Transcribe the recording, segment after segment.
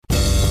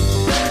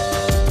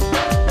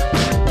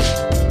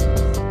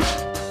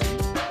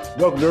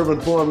Welcome to Urban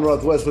Forum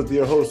Northwest with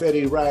your host,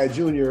 Eddie Rye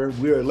Jr.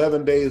 We're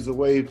 11 days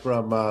away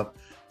from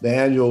the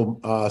annual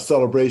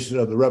celebration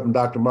of the Reverend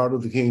Dr. Martin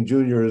Luther King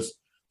Jr.'s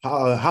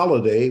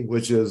holiday,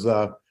 which is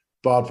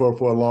fought for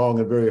a long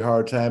and very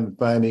hard time and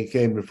finally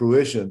came to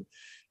fruition.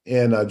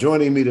 And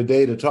joining me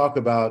today to talk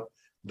about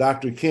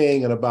Dr.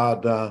 King and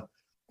about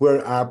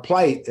where our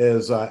plight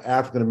as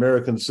African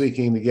Americans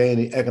seeking to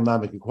gain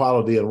economic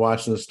equality in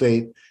Washington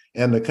State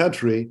and the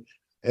country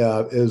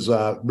is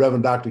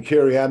Reverend Dr.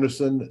 Kerry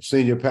Anderson,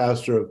 Senior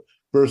Pastor of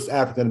First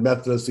African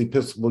Methodist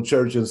Episcopal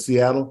Church in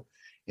Seattle,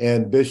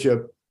 and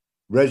Bishop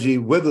Reggie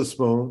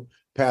Witherspoon,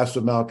 pastor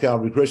of Mount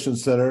Calvary Christian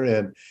Center,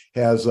 and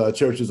has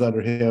churches under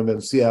him in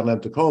Seattle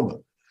and Tacoma.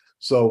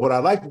 So what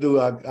I'd like to do,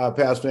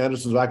 Pastor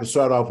Anderson, is I can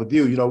start off with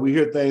you. You know, we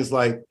hear things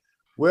like,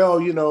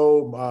 well, you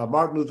know,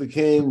 Martin Luther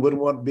King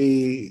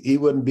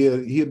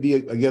he'd be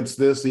against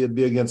this, he'd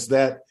be against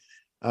that.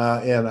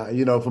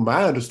 And from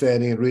my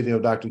understanding and reading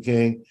of Dr.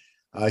 King,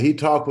 he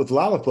talked with a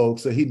lot of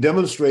folks that he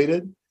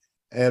demonstrated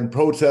and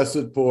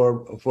protested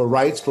for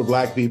rights for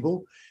Black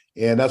people.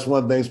 And that's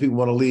one of the things people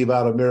want to leave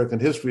out of American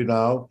history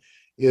now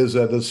is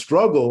that the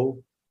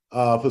struggle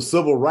for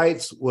civil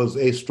rights was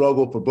a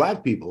struggle for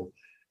Black people.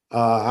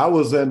 I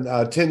was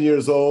 10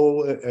 years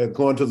old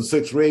going to the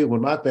sixth grade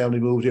when my family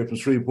moved here from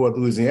Shreveport,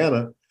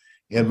 Louisiana.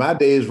 In my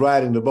days,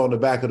 riding on the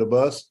back of the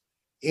bus,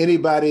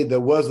 anybody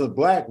that wasn't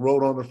Black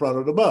rode on the front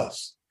of the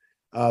bus.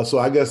 So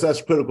I guess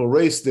that's critical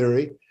race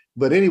theory.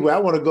 But anyway, I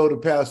want to go to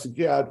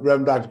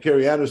Reverend Dr.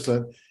 Kerry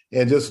Anderson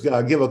and just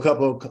give a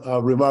couple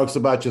of remarks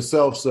about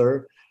yourself,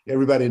 sir.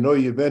 Everybody know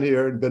you've been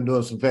here and been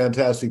doing some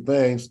fantastic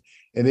things.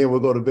 And then we'll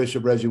go to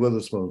Bishop Reggie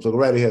Witherspoon. So go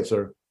right ahead,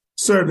 sir.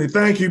 Certainly.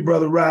 Thank you,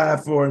 Brother Rye,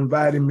 for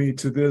inviting me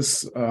to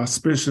this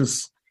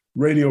auspicious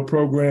radio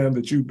program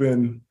that you've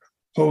been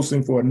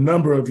hosting for a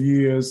number of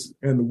years.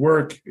 And the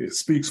work, it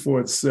speaks for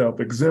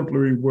itself,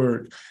 exemplary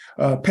work.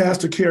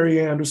 Pastor Kerry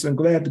Anderson,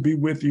 glad to be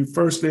with you,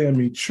 First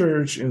AME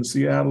Church in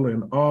Seattle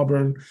and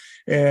Auburn.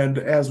 And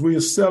as we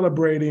are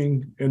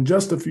celebrating in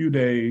just a few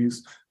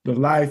days, the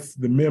life,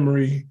 the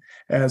memory,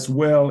 as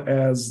well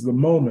as the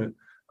moment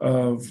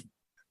of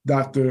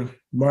Dr.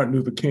 Martin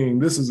Luther King,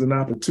 this is an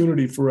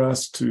opportunity for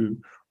us to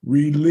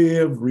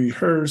relive,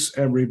 rehearse,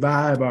 and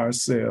revive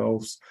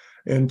ourselves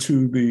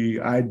into the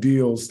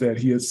ideals that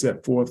he had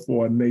set forth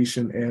for a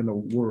nation and a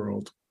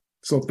world.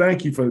 So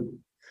thank you for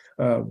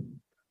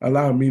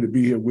allowing me to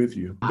be here with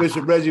you.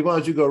 Bishop Reggie, why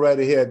don't you go right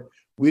ahead?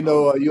 We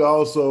know you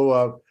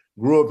also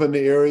grew up in the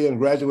area and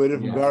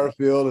graduated from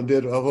Garfield and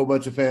did a whole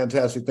bunch of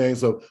fantastic things.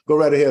 So go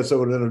right ahead, sir,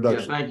 with an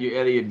introduction. Yeah, thank you,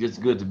 Eddie. It's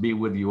just good to be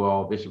with you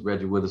all. Bishop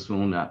Reggie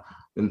Witherspoon,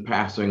 been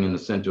pastoring in the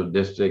Central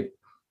District.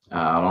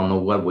 I don't know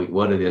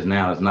what it is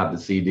now. It's not the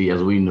CD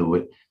as we knew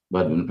it,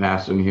 but been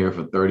pastoring here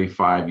for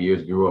 35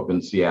 years. Grew up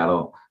in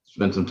Seattle,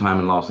 spent some time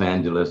in Los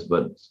Angeles,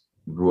 but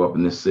grew up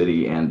in this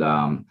city and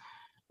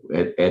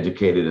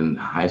educated in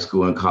high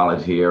school and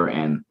college here.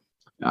 And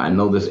I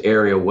know this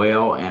area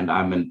well, and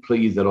I've been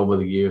pleased that over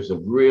the years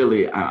of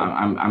really,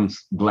 I'm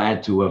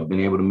glad to have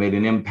been able to make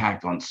an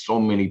impact on so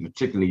many,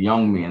 particularly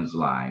young men's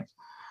lives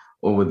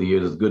over the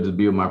years. It's good to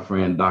be with my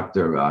friend,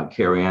 Dr.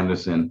 Kerry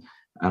Anderson.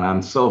 And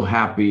I'm so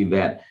happy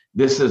that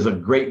this is a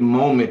great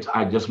moment,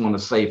 I just want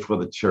to say, for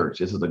the church.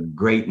 This is a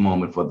great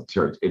moment for the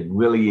church. It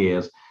really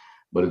is,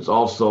 but it's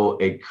also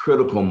a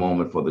critical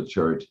moment for the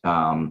church.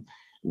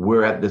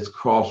 We're at this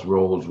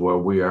crossroads where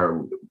we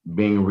are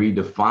being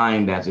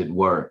redefined, as it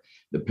were,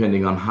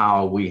 depending on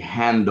how we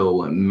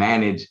handle and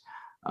manage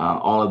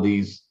all of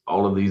these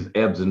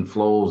ebbs and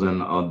flows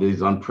and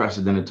these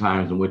unprecedented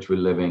times in which we're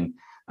living.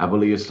 I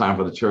believe it's time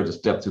for the church to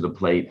step to the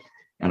plate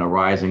and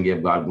arise and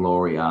give God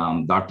glory.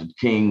 Dr.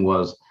 King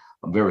was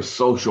a very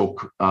social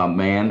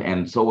man,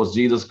 and so was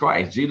Jesus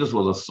Christ. Jesus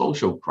was a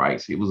social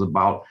Christ. He was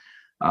about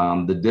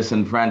the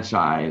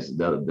disenfranchised,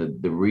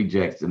 the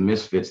rejects, the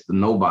misfits, the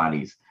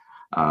nobodies.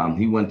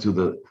 He went to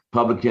the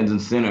publicans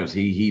and sinners.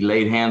 He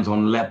laid hands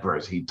on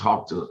lepers. He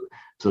talked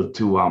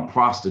to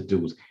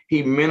prostitutes.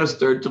 He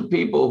ministered to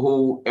people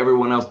who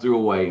everyone else threw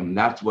away. And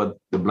that's what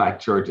the Black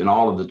church and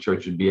all of the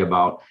church should be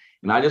about.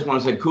 And I just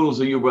want to say kudos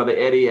to you, Brother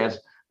Eddie, as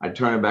I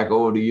turn it back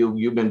over to you.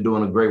 You've been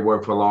doing a great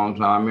work for a long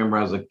time. I remember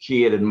as a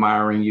kid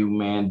admiring you,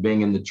 man,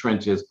 being in the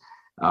trenches,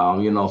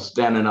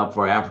 standing up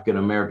for African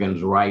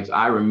Americans' rights.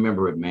 I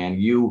remember it, man.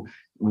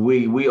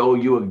 We owe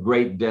you a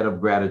great debt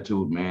of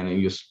gratitude, man,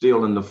 and you're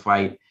still in the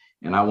fight.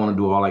 And I want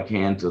to do all I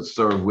can to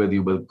serve with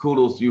you. But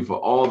kudos to you for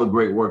all the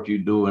great work you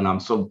do. And I'm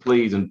so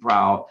pleased and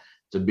proud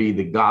to be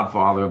the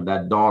godfather of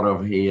that daughter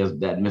of his,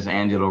 that Miss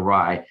Angela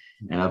Rye.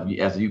 And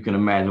as you can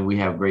imagine, we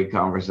have great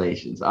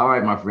conversations. All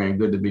right, my friend,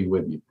 good to be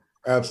with you.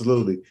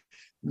 Absolutely.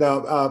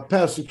 Now,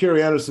 Pastor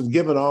Kerry Anderson,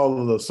 given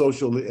all of the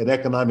social and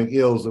economic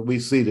ills that we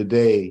see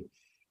today,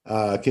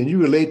 can you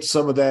relate to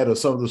some of that or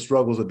some of the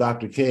struggles that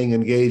Dr. King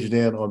engaged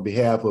in on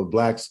behalf of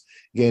Blacks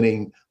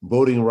gaining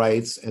voting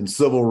rights and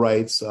civil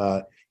rights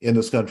in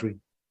this country?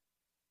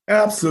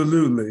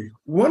 Absolutely.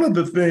 One of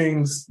the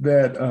things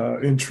that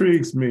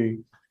intrigues me,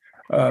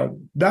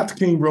 Dr.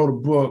 King wrote a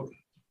book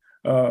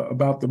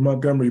about the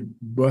Montgomery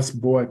bus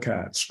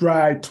boycott,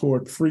 Stride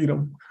Toward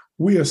Freedom,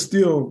 we are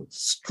still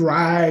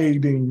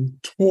striding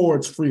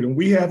towards freedom.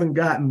 We haven't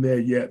gotten there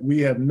yet.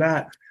 We have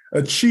not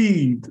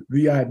achieved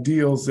the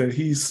ideals that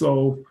he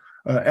so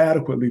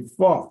adequately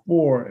fought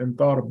for and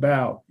thought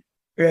about.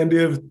 And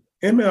if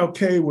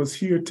MLK was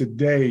here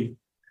today,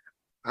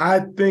 I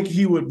think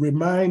he would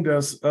remind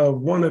us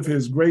of one of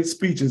his great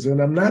speeches.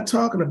 And I'm not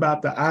talking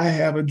about the I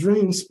Have a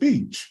Dream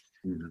speech.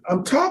 Mm-hmm.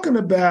 I'm talking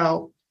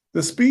about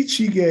the speech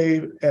he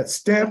gave at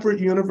Stanford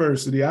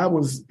University. I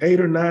was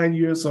 8 or 9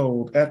 years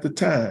old at the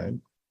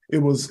time. It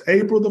was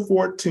April the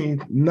 14th,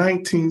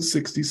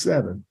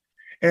 1967.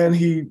 And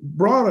he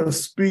brought a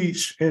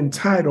speech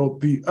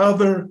entitled The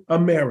Other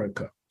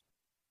America.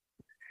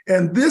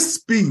 And this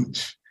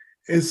speech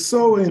is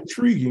so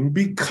intriguing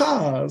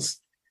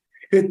because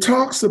it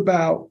talks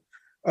about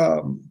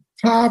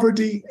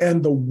poverty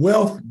and the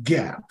wealth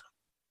gap.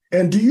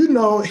 And do you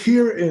know,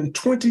 here in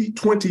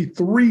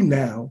 2023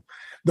 now,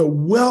 the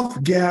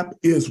wealth gap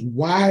is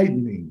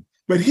widening.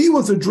 But he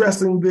was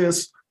addressing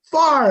this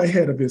far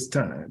ahead of his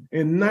time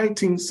in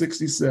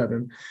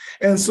 1967.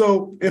 And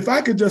so if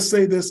I could just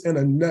say this in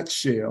a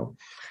nutshell,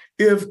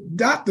 if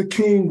Dr.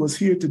 King was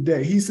here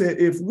today, he said,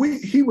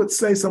 he would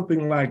say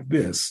something like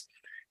this: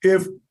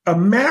 if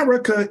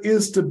America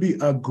is to be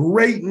a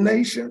great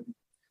nation,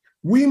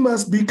 we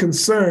must be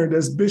concerned,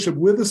 as Bishop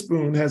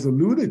Witherspoon has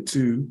alluded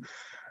to,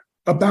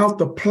 about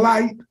the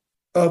plight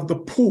of the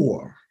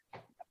poor,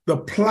 the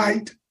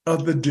plight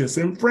of the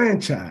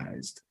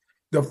disenfranchised,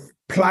 the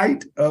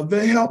plight of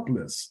the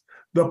helpless,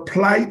 the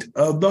plight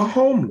of the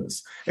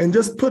homeless. And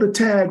just put a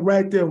tag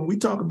right there. When we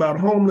talk about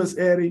homeless,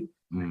 Eddie,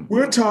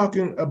 we're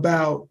talking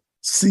about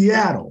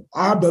Seattle.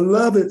 Our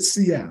beloved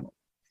Seattle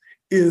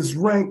is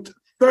ranked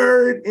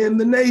 3rd in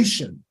the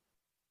nation,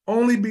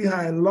 only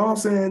behind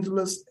Los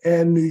Angeles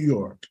and New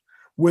York,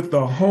 with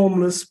the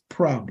homeless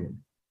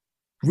problem.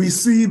 We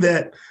see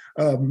that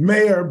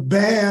Mayor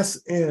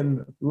Bass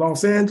in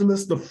Los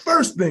Angeles, the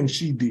first thing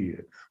she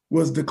did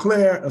was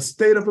declare a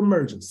state of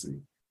emergency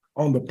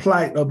on the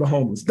plight of the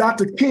homeless.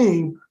 Dr.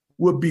 King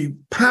would be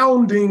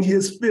pounding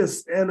his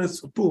fist in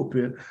his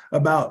pulpit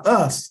about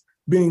us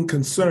being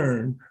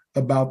concerned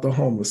about the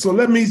homeless. So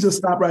let me just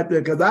stop right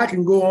there, because I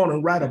can go on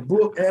and write a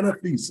book and a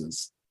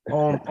thesis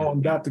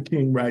on Dr.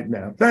 King right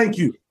now. Thank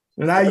you.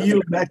 And I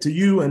yield back to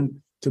you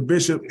and to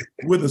Bishop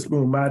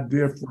Witherspoon, my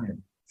dear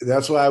friend.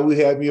 That's why we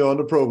have you on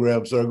the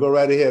program, sir. Go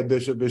right ahead,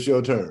 Bishop. It's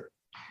your turn.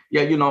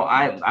 Yeah,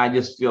 I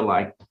just feel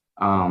like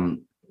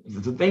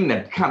the thing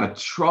that kind of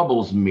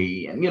troubles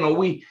me, and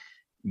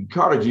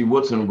Carter G.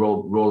 Woodson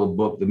wrote a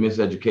book, The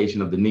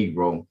Miseducation of the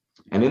Negro.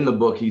 And in the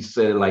book, he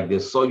said it like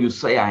this: so you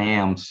say I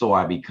am, so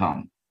I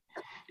become.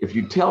 If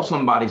you tell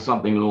somebody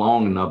something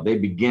long enough, they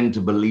begin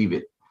to believe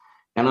it.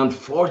 And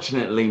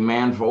unfortunately,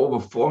 man, for over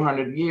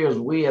 400 years,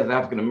 we as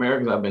African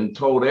Americans have been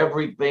told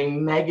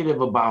everything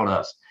negative about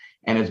us.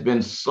 And it's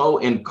been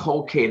so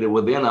inculcated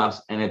within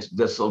us, and it's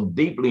just so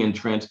deeply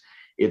entrenched,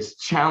 it's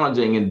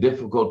challenging and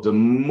difficult to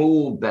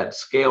move that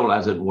scale,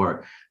 as it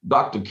were.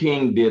 Dr.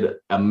 King did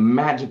a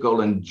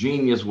magical and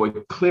genius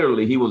work.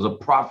 Clearly, he was a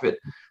prophet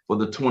for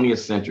the 20th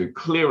century.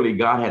 Clearly,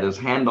 God had his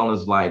hand on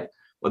his life.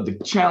 But the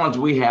challenge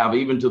we have,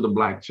 even to the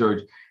Black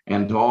church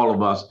and to all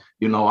of us,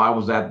 I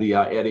was at the,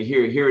 Eddie,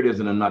 here it is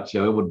in a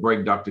nutshell. It would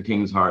break Dr.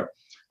 King's heart.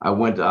 I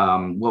went,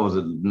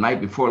 night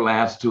before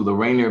last, to the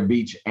Rainier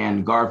Beach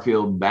and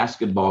Garfield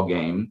basketball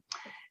game.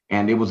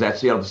 And it was at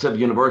Seattle Pacific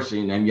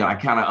University. And I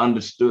kind of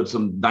understood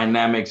some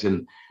dynamics,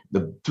 and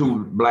the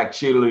two Black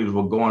cheerleaders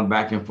were going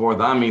back and forth.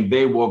 I mean,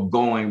 they were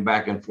going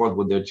back and forth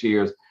with their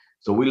cheers.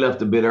 So we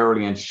left a bit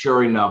early, and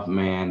sure enough,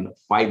 man,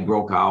 fight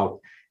broke out.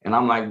 And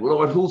I'm like,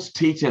 Lord, who's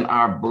teaching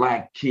our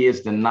Black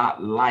kids to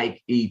not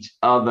like each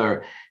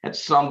other? At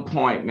some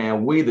point,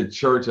 man, we, the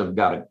church, have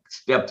got to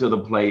step to the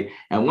plate.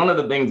 And one of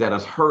the things that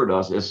has hurt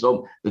us is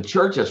the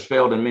church has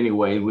failed in many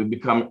ways. We've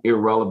become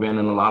irrelevant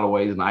in a lot of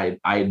ways, and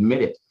I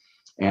admit it.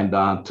 And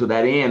to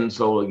that end,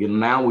 so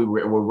now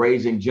we're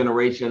raising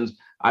generations.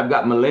 I've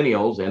got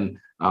millennials, and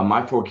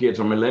my 4 kids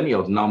are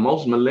millennials. Now,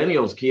 most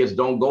millennials kids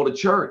don't go to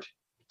church.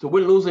 So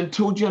we're losing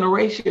 2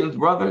 generations,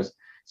 brothers.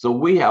 So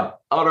we have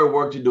utter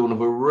work to do. And if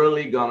we're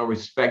really going to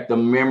respect the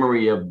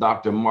memory of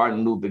Dr.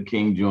 Martin Luther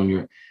King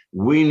Jr.,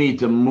 we need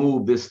to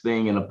move this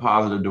thing in a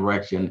positive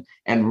direction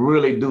and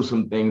really do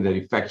some things that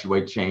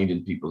effectuate change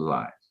in people's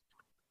lives.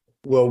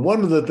 Well,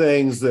 one of the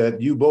things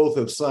that you both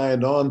have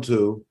signed on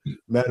to,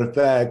 matter of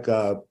fact,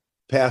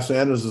 Pastor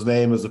Anderson's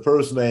name is the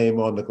first name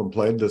on the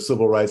complaint, the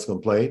civil rights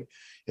complaint,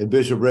 and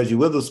Bishop Reggie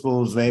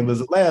Witherspoon's name is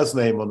the last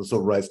name on the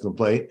civil rights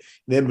complaint.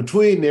 And in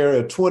between there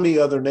are 20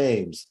 other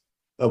names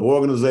of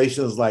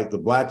organizations like the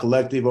Black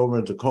Collective over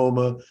in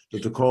Tacoma,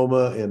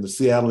 and the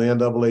Seattle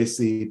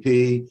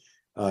NAACP,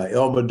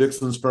 Elmer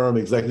Dixon's firm,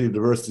 Executive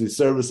Diversity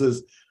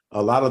Services.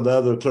 A lot of the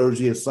other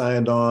clergy has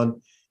signed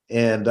on.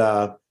 And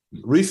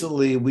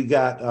recently we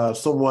got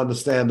someone to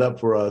stand up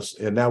for us,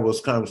 and that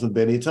was Congressman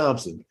Benny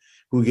Thompson,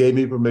 who gave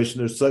me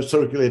permission to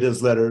circulate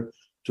his letter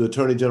to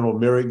Attorney General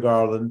Merrick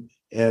Garland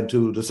and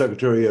to the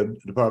Secretary of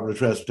the Department of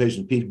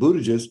Transportation, Pete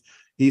Buttigieg.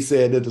 He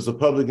said that it's a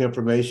public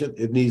information.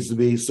 It needs to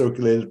be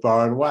circulated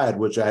far and wide,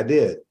 which I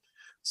did.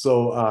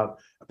 So,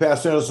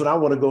 Pastor Anderson, I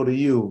want to go to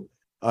you.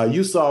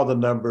 You saw the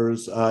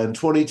numbers in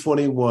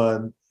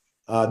 2021.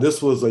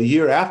 This was a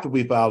year after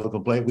we filed the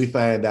complaint. We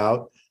find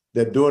out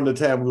that during the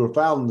time we were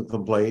filing the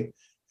complaint,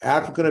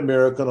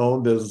 African-American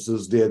owned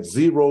businesses did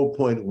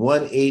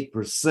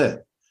 0.18%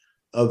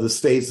 of the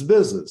state's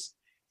business.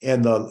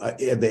 And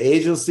the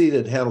agency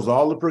that handles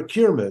all the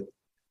procurement,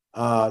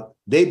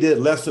 they did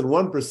less than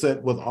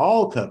 1% with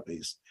all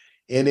companies.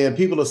 And then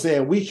people are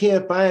saying, we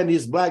can't find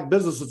these Black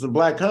businesses and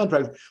Black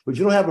contracts, but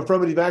you don't have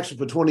affirmative action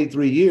for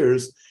 23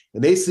 years.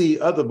 And they see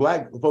other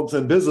Black folks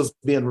in business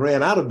being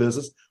ran out of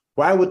business.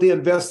 Why would they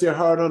invest their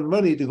hard-earned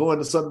money to go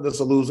into something that's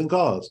a losing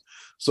cause?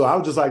 So I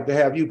would just like to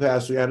have you,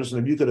 Pastor Anderson,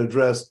 if you could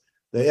address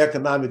the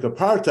economic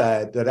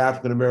apartheid that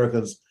African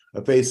Americans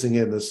are facing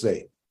in the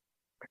state.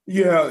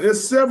 Yeah,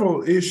 it's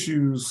several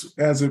issues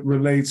as it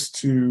relates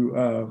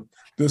to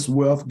this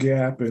wealth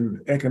gap and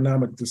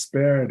economic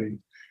disparity.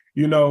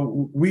 You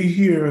know, we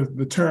hear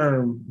the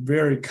term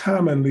very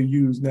commonly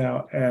used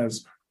now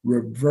as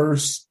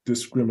reverse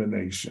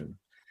discrimination,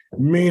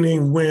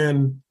 meaning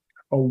when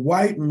a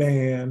white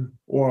man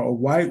or a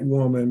white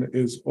woman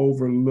is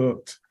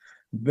overlooked,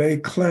 they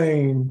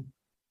claim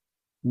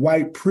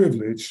white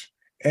privilege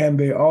and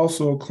they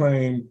also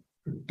claim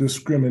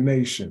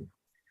discrimination.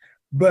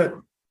 But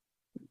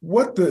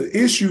what the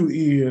issue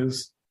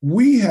is,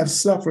 we have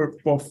suffered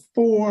for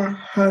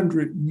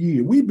 400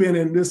 years. We've been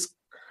in this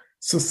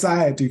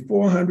society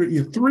 400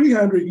 years,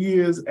 300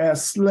 years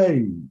as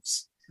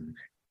slaves.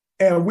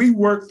 And we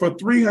worked for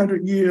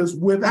 300 years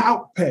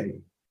without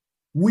pay.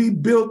 We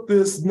built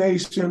this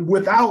nation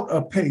without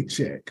a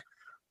paycheck.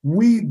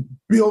 We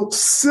built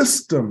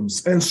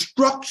systems and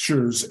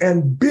structures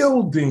and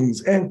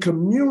buildings and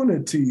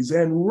communities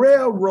and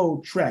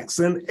railroad tracks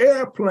and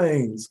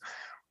airplanes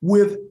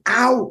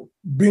without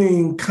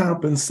being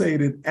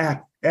compensated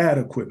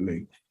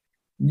adequately.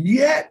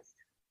 Yet,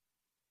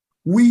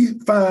 we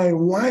find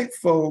white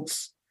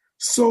folks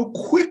so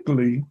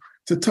quickly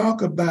to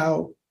talk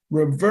about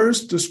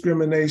reverse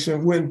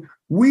discrimination when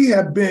we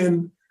have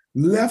been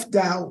left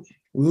out,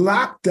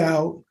 locked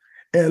out,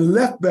 and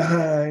left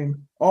behind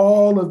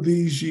all of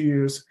these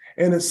years.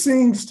 And it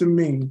seems to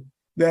me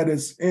that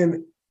it's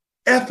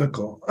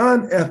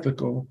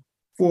unethical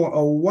for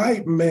a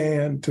white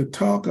man to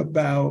talk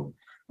about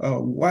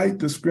white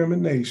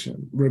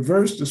discrimination,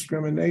 reverse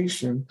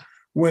discrimination,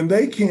 when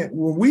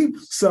we've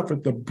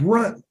suffered the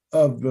brunt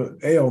of the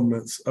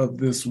ailments of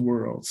this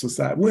world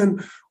society.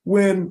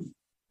 When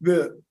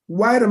the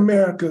white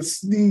America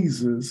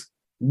sneezes,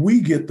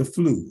 we get the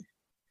flu.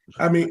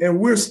 I mean, and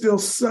we're still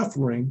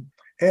suffering,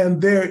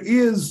 and there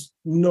is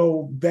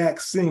no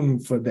vaccine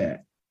for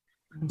that.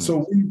 Mm-hmm.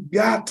 So we've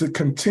got to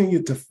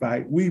continue to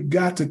fight. We've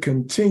got to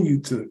continue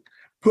to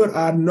put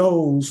our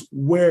nose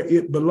where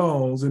it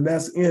belongs, and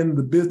that's in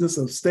the business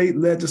of state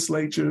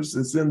legislatures.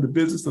 It's in the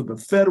business of the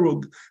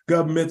federal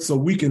government, so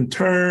we can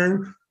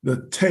turn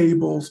the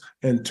tables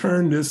and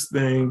turn this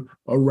thing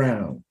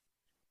around.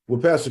 Well,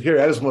 Pastor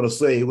Kerry, I just want to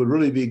say it would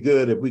really be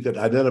good if we could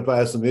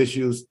identify some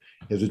issues,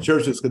 if the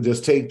churches could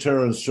just take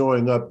turns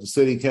showing up, the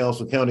city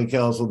council, county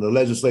council, the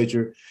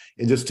legislature,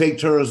 and just take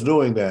turns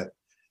doing that.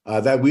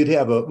 That we'd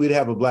have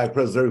a Black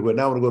presence everywhere.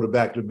 Now I want to go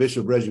back to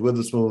Bishop Reggie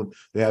Witherspoon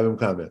to have him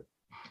comment.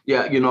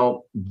 Yeah, you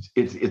know,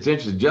 it's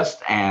interesting.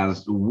 Just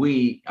as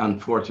we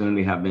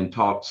unfortunately have been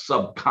taught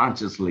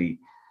subconsciously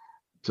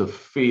to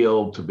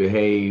feel, to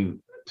behave,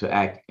 to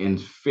act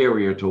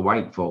inferior to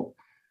white folk,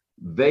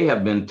 they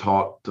have been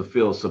taught to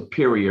feel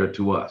superior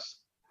to us.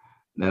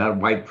 Now,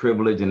 that white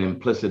privilege and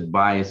implicit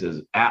bias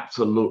is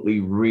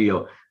absolutely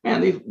real.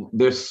 And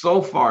they're so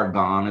far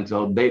gone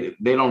until they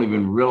don't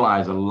even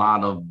realize a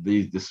lot of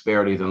these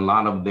disparities and a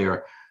lot of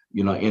their,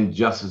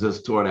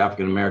 injustices toward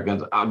African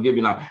Americans. I'll give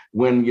you now,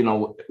 when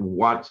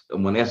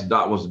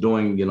SDOT was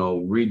doing,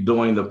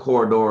 redoing the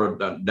corridor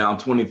down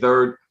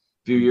 23rd a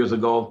few years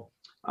ago,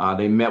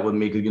 they met with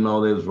me because,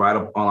 it was right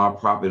up on our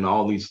property and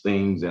all these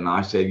things. And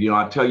I said,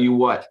 I tell you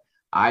what,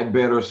 I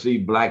better see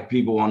Black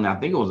people on that. I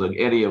think it was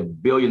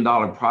 $1 billion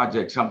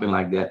project, something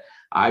like that.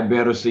 I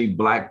better see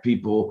Black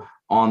people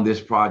on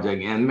this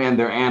project. And man,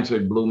 their answer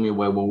blew me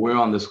away. Well, we're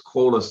on this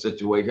quota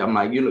situation. I'm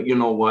like, you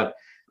know what?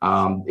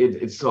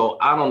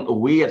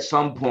 We at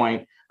some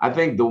point, I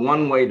think the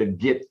one way to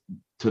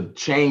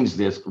change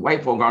this,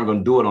 white folk aren't going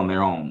to do it on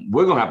their own.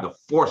 We're going to have to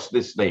force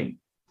this thing.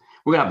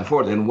 We're going to have to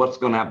force it. And what's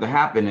going to have to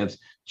happen is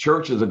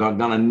churches are going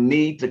to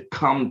need to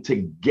come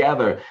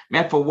together.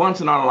 Man, for once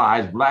in our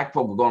lives, Black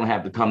folk are going to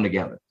have to come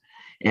together.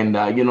 And,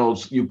 you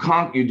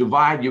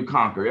divide, you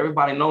conquer.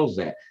 Everybody knows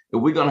that.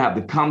 We're going to have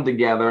to come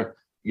together.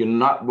 You're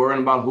not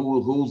worrying about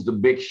who's the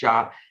big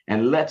shot.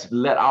 And let's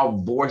let our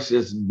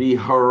voices be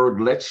heard.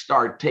 Let's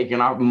start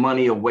taking our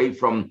money away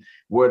from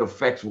where it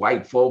affects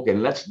white folk,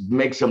 and let's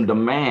make some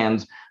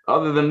demands.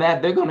 Other than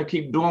that, they're going to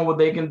keep doing what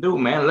they can do,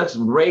 man. Let's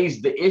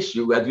raise the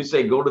issue. As you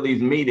say, go to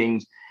these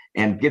meetings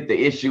and get the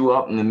issue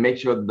up and then make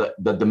sure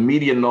that the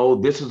media know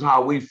this is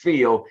how we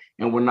feel,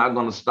 and we're not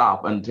going to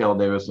stop until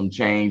there is some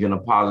change in a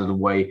positive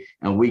way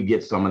and we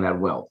get some of that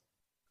wealth.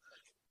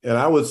 And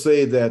I would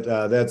say that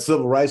that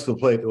civil rights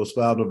complaint that was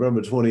filed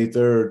November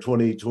 23rd,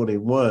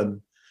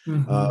 2021,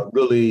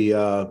 really,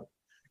 it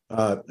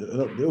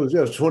was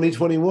just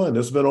 2021.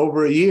 It's been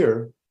over a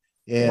year.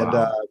 And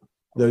Wow.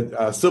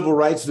 The Civil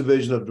Rights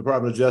Division of the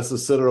Department of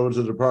Justice sent it over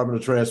to the Department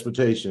of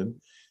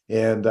Transportation.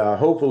 And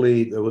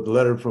hopefully, with the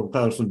letter from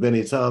Congressman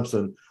Benny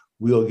Thompson,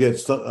 we'll get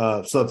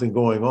something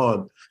going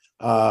on.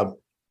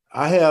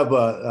 I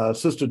have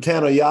Sister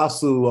Tana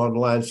Yasu on the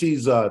line.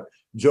 She's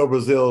Joe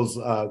Brazil's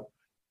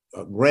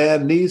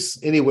grand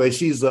niece. Anyway,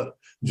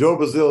 Joe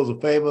Brazil is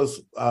a famous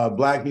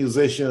Black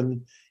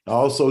musician.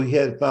 Also, he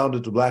had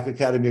founded the Black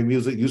Academy of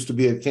Music, used to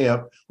be a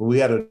camp when we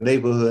had a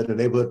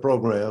neighborhood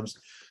programs.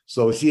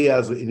 So she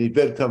has an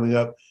event coming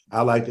up.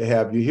 I'd like to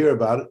have you hear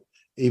about it.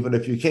 Even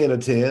if you can't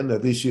attend,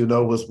 at least you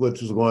know what's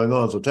going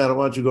on. So Tana,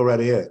 why don't you go right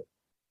ahead?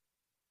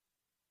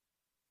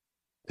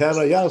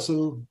 Tana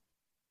Yasu.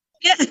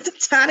 Yeah,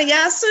 Tana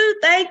Yasu,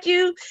 thank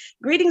you.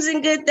 Greetings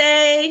and good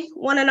day.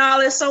 One and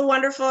all, it's so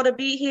wonderful to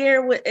be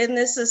here in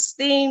this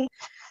esteemed,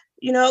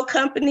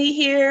 company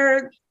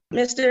here.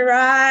 Mr.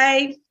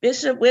 Rye,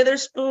 Bishop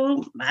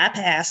Witherspoon, my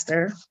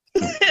pastor,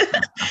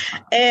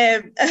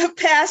 and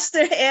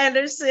Pastor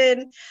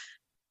Anderson,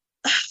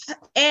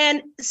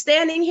 and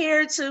standing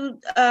here to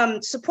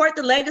support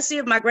the legacy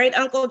of my great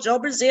uncle, Joe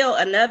Brazil,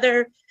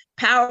 another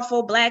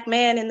powerful Black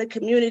man in the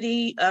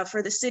community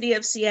for the city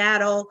of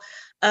Seattle.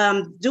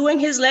 Doing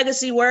his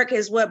legacy work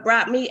is what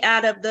brought me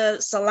out of the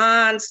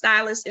salon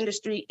stylist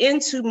industry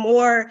into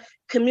more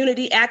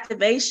community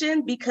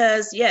activation,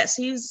 because yes,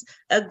 he's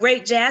a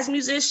great jazz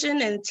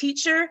musician and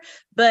teacher,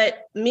 but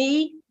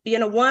me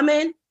being a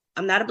woman,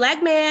 I'm not a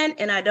Black man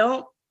and I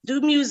don't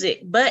do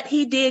music, but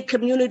he did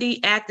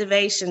community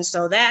activation.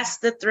 So that's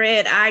the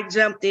thread I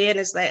jumped in.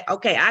 It's like,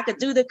 okay, I could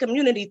do the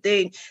community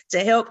thing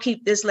to help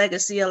keep this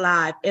legacy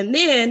alive. And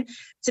then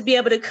to be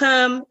able to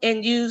come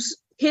and use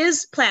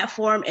his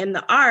platform in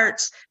the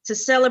arts to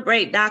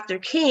celebrate Dr.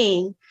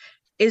 King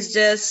is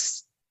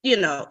just,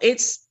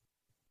 it's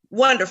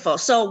wonderful.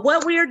 So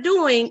what we are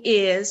doing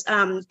is,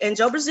 in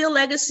Joe Brazil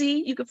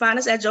Legacy, you can find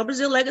us at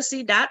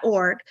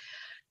joebrazillegacy.org.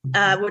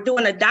 We're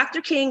doing a Dr.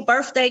 King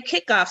birthday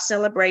kickoff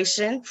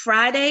celebration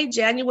Friday,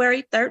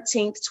 January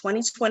 13th,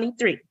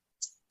 2023.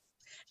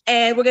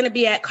 And we're going to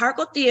be at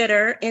Carkle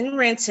Theater in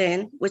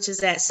Renton, which is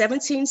at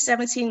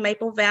 1717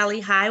 Maple Valley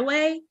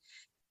Highway.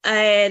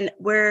 And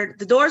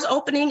the door's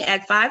opening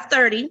at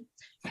 5:30.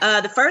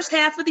 The first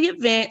half of the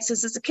event,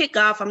 since it's a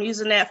kickoff, I'm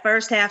using that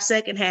first half,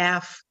 second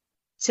half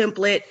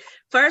template.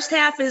 First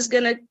half is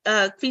going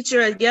to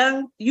feature a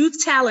young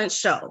youth talent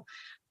show,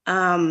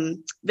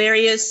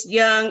 various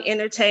young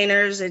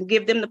entertainers, and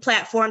give them the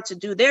platform to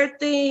do their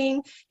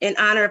thing in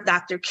honor of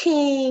Dr.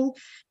 King.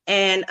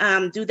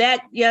 And do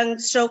that young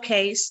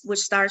showcase, which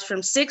starts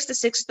from 6 to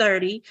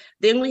 6:30.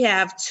 Then we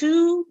have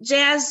 2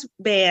 jazz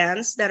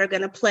bands that are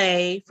going to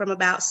play from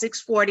about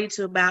 6:40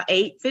 to about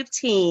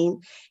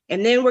 8:15.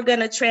 And then we're going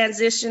to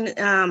transition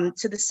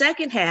to the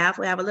second half.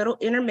 We have a little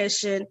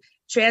intermission,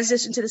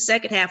 transition to the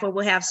second half where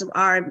we'll have some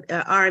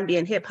R&B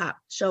and hip hop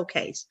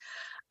showcase.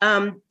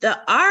 The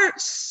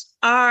arts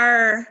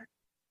are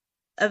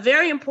a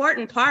very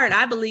important part,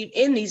 I believe,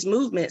 in these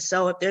movements.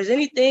 So if there's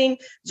anything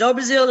Joe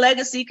Brazil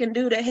Legacy can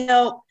do to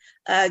help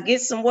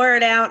get some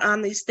word out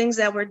on these things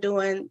that we're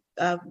doing,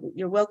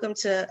 you're welcome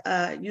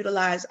to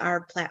utilize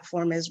our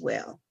platform as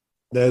well.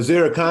 Now, is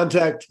there a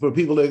contact for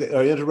people that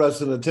are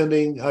interested in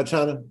attending,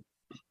 Chana?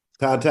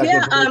 Contact?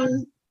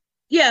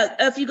 Yeah,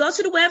 if you go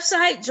to the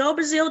website,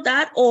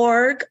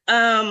 joebrazil.org,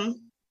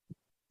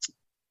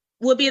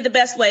 will be the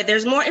best way.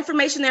 There's more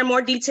information there,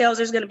 more details.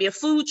 There's going to be a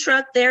food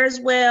truck there as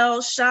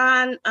well.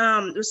 Sean,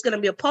 there's going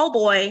to be a po'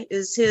 boy.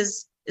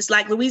 It's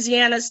like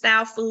Louisiana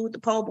style food, the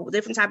po' boy,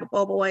 different type of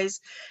po' boys.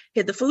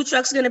 The food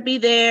truck's going to be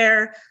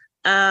there.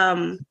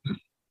 And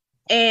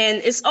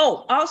it's,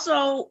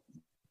 also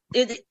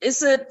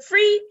it's a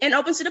free and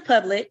open to the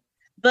public,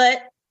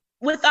 but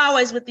with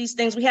these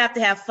things, we have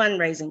to have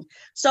fundraising.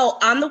 So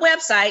on the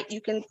website, you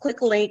can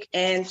click a link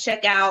and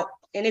check out.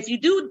 And if you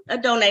do a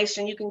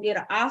donation, you can get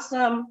an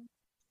awesome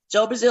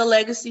Joe Brazil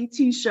Legacy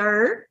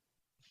t-shirt,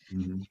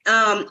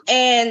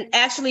 and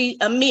actually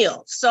a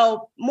meal.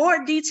 So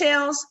more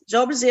details,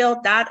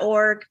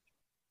 joebrazil.org.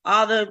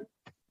 All the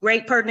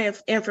great pertinent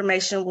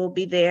information will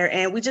be there.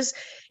 And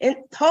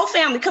whole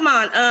family, come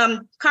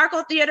on.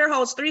 Carkle Theater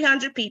holds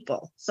 300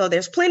 people. So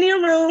there's plenty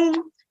of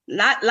room,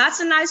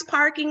 lots of nice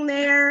parking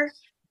there.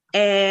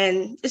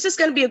 And it's just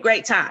going to be a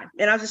great time.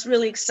 And I'm just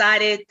really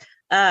excited.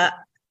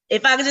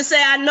 If I could just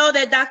say, I know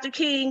that Dr.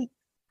 King,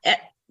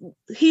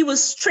 he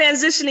was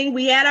transitioning.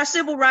 We had our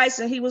civil rights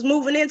and he was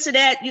moving into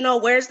that,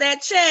 where's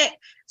that check?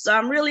 So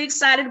I'm really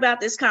excited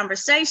about this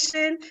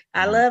conversation.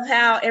 I love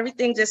how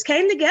everything just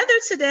came together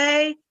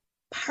today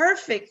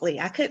perfectly.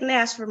 I couldn't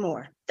ask for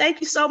more. Thank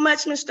you so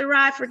much, Mr.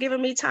 Rye, for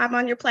giving me time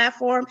on your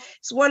platform.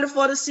 It's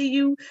wonderful to see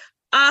you,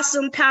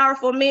 awesome,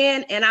 powerful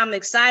men. And I'm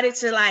excited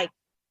to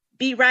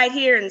be right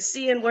here and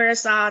seeing where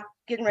it's all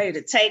getting ready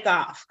to take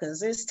off,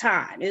 because it's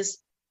time. It's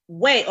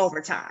way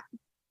over time.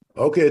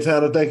 Okay,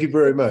 Tana, thank you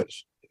very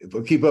much.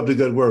 Keep up the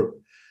good work.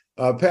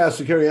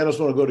 Pastor Kerry, I just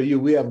want to go to you.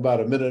 We have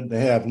about a minute and a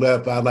half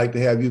left. I'd like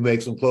to have you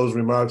make some closing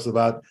remarks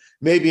about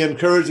maybe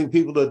encouraging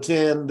people to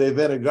attend the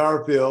event at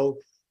Garfield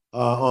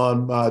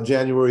on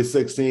January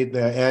 16th,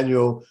 the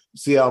annual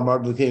Seattle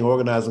Martin Luther King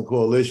Organizing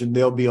Coalition.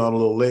 They'll be on a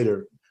little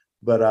later.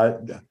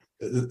 But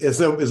is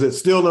it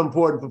still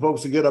important for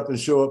folks to get up and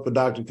show up for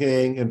Dr.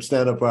 King and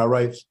stand up for our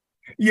rights?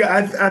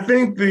 Yeah, I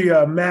think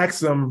the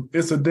maxim,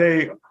 it's a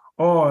day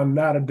on,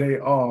 not a day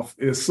off,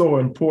 is so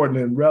important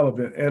and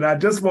relevant. And I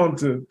just want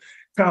to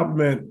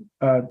compliment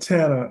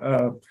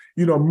Tana.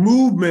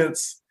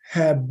 Movements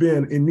have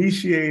been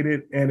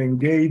initiated and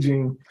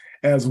engaging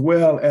as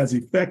well as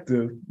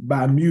effective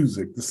by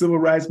music. The civil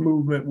rights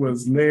movement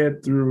was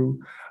led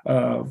through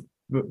the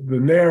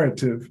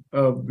narrative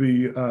of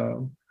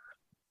the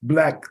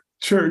Black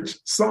church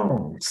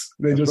songs.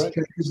 They just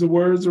change the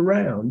words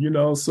around,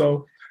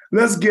 So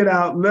let's get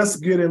out, let's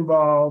get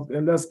involved,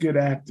 and let's get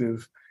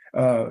active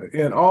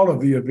in all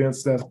of the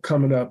events that's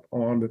coming up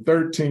on the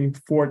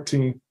 13th,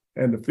 14th,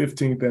 and the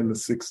 15th and the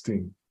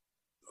 16th.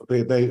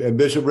 Okay, and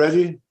Bishop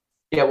Reggie?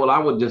 Yeah, well, I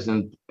would just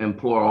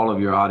implore all of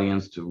your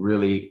audience to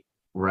really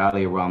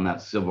rally around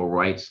that civil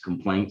rights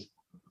complaint.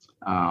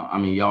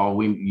 Y'all,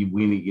 we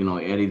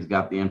need, Eddie's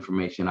got the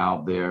information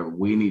out there.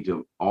 We need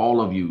to,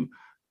 all of you,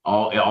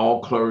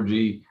 all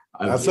clergy.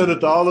 I sent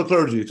it to all the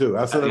clergy too.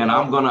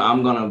 I'm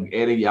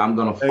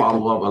gonna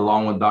follow up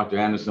along with Dr.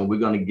 Anderson. We're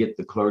gonna get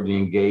the clergy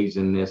engaged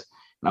in this.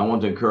 And I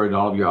want to encourage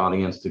all of your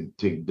audience to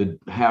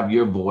have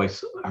your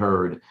voice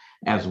heard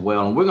as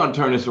well. And we're going to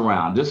turn this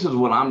around. This is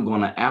what I'm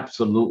going to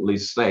absolutely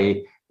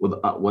say with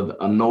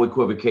no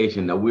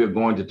equivocation, that we're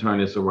going to turn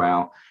this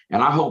around.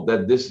 And I hope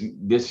that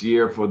this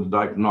year for the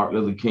Dr. Martin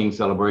Luther King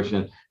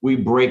celebration, we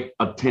break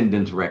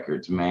attendance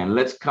records, man.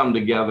 Let's come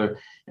together.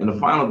 And the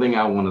final thing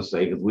I want to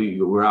say, because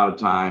we're out of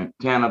time.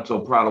 Tana, I'm so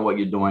proud of what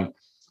you're doing.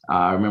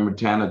 I remember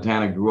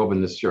Tana grew up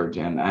in this church.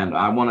 And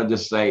I want to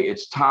just say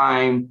it's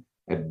time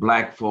that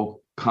Black folk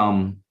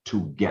come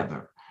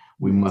together.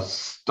 We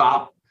must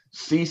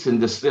cease and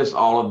desist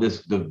all of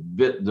this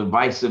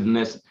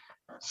divisiveness.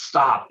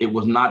 Stop. It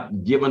was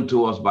not given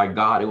to us by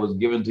God. It was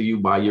given to you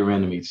by your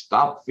enemies.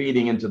 Stop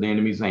feeding into the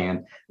enemy's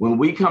hand. When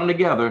we come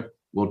together,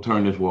 we'll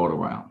turn this world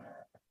around.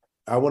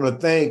 I want to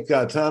thank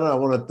Tana. I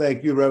want to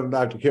thank you, Reverend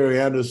Dr. Kerry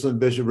Anderson,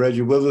 Bishop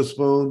Reggie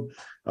Witherspoon.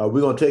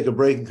 We're going to take a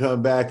break and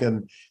come back.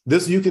 And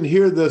this, you can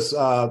hear this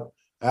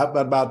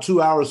about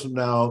 2 hours from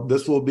now.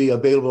 This will be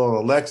available on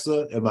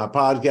Alexa and my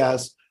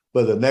podcast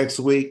for the next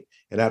week.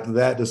 And after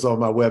that, it's on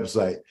my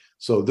website.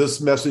 So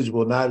this message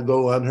will not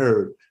go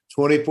unheard.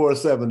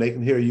 24/7, they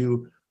can hear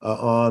you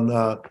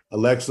on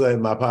Alexa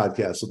and my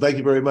podcast. So thank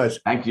you very much.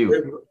 Thank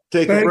you.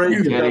 Thank you for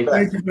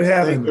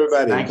having me.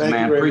 Everybody. Thanks,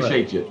 man.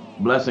 Appreciate you.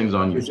 Blessings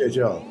on you. Appreciate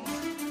y'all.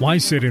 Why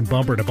sit in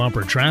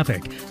bumper-to-bumper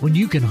traffic when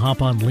you can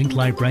hop on Link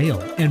Light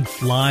Rail and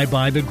fly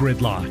by the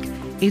gridlock?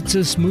 It's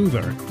a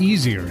smoother,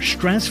 easier,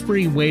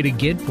 stress-free way to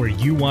get where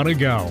you want to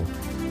go.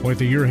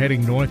 Whether you're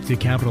heading north to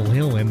Capitol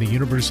Hill and the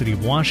University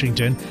of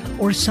Washington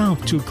or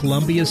south to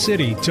Columbia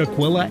City,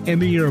 Tukwila,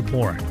 and the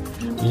airport,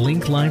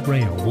 Link Light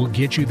Rail will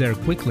get you there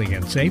quickly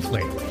and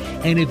safely.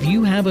 And if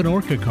you have an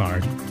ORCA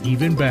card,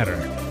 even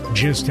better.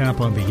 Just tap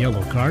on the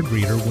yellow card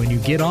reader when you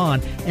get on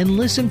and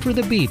listen for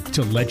the beep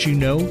to let you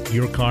know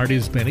your card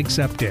has been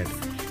accepted.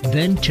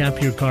 Then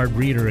tap your card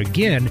reader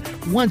again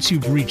once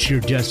you've reached your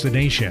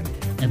destination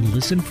and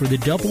listen for the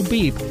double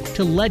beep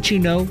to let you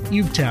know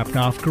you've tapped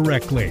off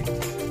correctly.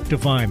 To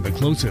find the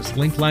closest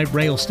Link Light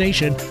Rail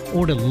station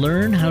or to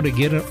learn how to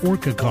get an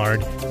ORCA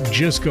card,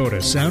 just go to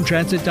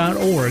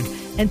soundtransit.org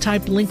and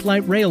type Link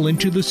Light Rail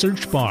into the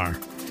search bar.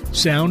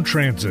 Sound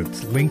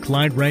Transit's Link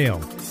Light Rail.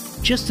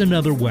 Just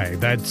another way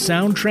that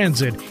Sound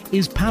Transit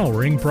is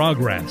powering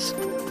progress.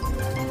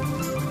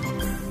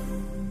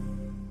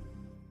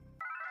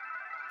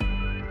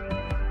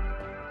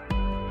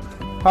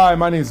 Hi,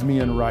 my name is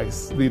Mian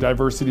Rice, the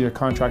Diversity and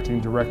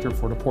Contracting Director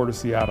for the Port of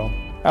Seattle.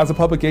 As a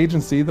public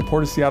agency, the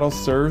Port of Seattle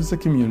serves the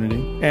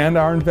community, and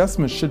our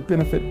investments should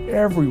benefit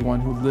everyone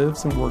who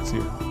lives and works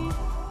here.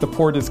 The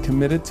Port is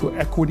committed to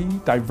equity,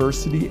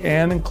 diversity,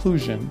 and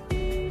inclusion,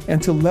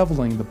 and to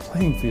leveling the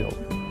playing field.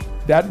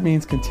 That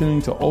means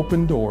continuing to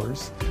open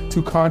doors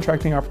to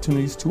contracting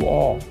opportunities to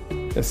all,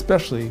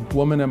 especially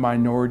women and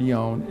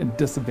minority-owned and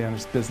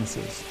disadvantaged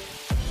businesses.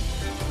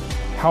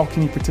 How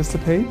can you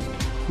participate?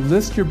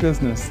 List your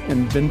business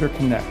in Vendor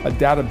Connect, a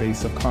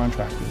database of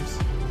contractors.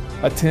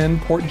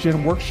 Attend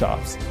PortGen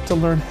workshops to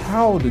learn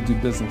how to do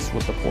business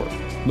with the Port.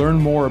 Learn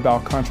more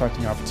about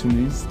contracting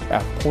opportunities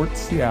at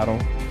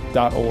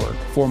portseattle.org.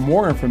 For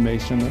more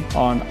information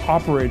on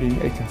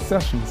operating a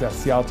concessions at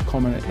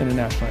Seattle-Tacoma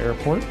International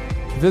Airport,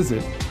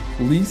 visit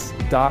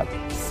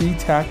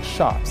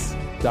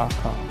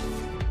lease.ctacshops.com.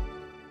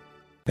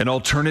 An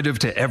alternative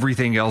to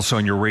everything else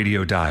on your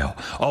radio dial.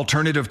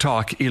 Alternative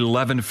Talk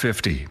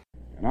 1150.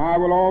 And I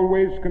will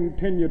always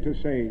continue to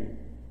say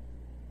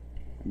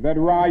that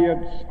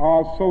riots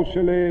are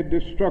socially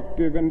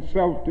destructive and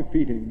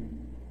self-defeating.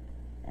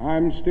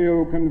 I'm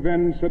still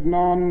convinced that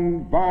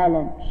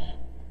non-violence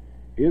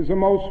is the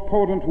most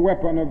potent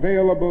weapon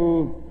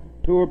available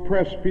to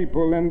oppress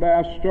people in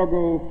their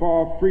struggle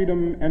for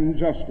freedom and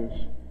justice.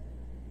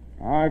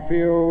 I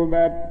feel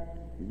that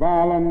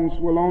violence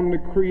will only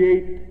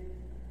create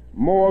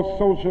more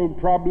social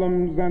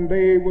problems than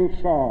they will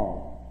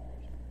solve.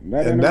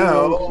 That and in a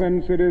now real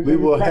sense it is we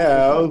will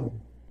have impractical.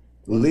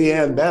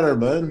 Leanne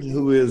Bannerman,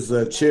 who is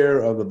chair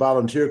of the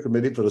volunteer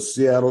committee for the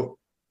Seattle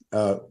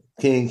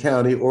King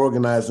County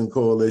Organizing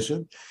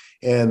Coalition,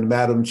 and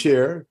Madam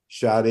Chair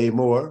Sade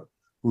Moore,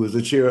 who is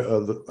the chair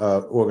of the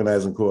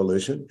Organizing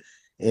Coalition.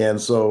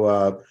 And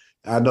so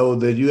I know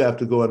that you have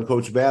to go and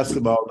coach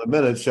basketball in a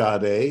minute,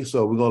 Sade.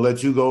 So we're going to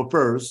let you go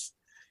first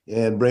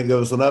and bring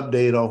us an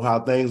update on how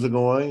things are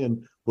going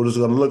and what it's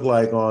going to look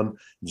like on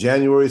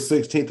January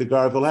 16th at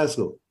Garfield High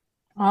School.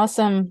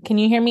 Awesome. Can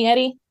you hear me,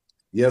 Eddie?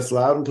 Yes,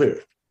 loud and clear.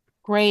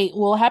 Great.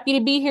 Well, happy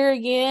to be here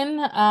again.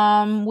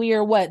 We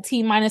are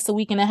T-minus a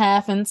week and a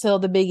half until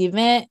the big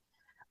event.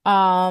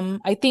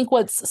 I think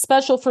what's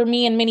special for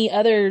me and many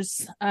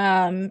others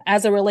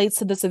as it relates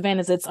to this event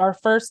is it's our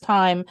first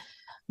time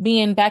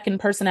being back in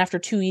person after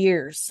 2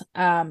 years.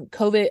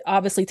 COVID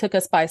obviously took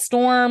us by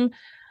storm,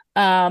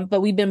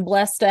 but we've been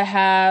blessed to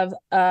have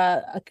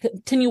a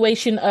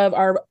continuation of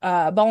our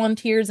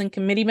volunteers and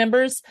committee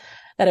members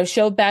that have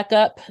showed back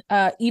up,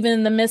 even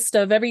in the midst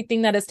of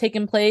everything that has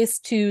taken place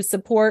to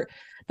support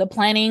the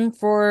planning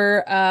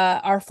for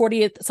our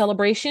 40th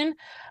celebration,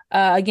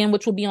 again,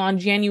 which will be on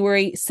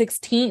January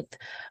 16th.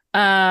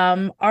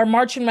 Our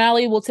march and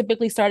rally will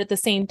typically start at the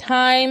same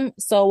time.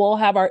 So we'll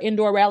have our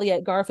indoor rally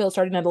at Garfield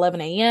starting at 11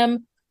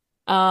 a.m.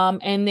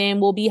 And then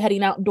we'll be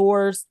heading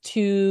outdoors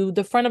to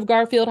the front of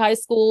Garfield High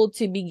School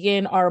to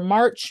begin our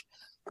march,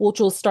 which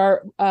will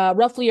start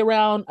roughly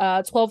around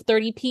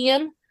 12:30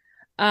 p.m.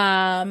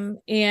 Our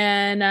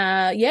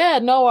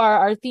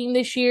theme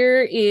this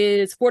year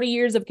is 40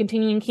 years of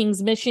continuing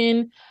King's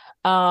mission.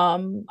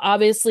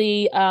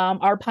 Obviously,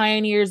 our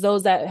pioneers,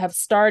 those that have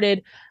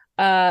started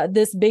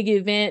this big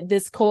event,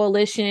 this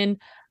coalition,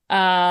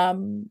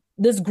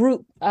 this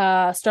group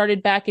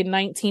started back in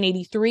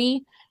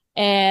 1983.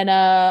 And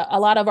a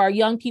lot of our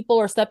young people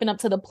are stepping up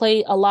to the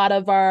plate. A lot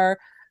of our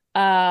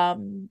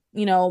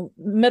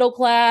middle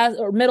class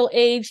or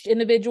middle-aged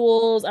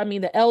individuals,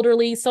 the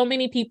elderly, so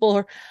many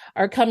people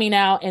are coming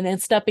out and then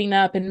stepping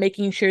up and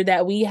making sure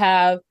that we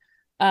have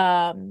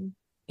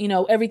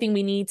everything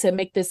we need to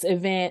make this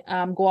event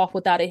go off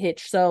without a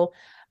hitch. So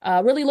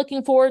really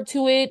looking forward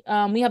to it.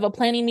 We have a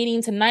planning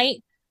meeting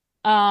tonight,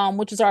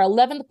 which is our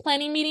 11th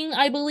planning meeting,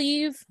 I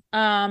believe.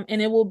 And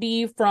it will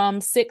be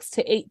from 6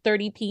 to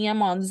 8:30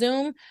 p.m. on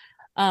Zoom.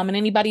 And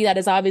anybody that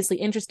is obviously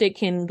interested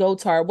can go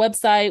to our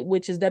website,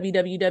 which is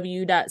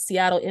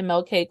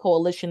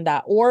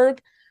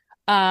www.seattlemlkcoalition.org,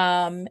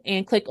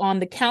 and click on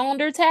the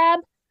calendar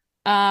tab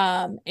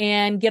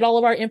and get all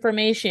of our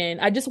information.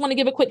 I just want to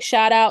give a quick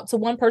shout out to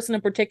one person in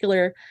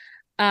particular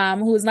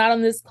who is not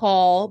on this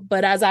call,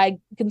 but as I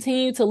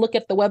continue to look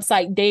at the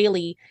website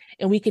daily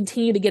and we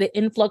continue to get an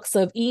influx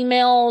of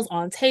emails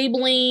on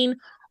tabling,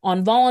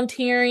 on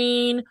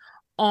volunteering,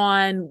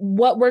 on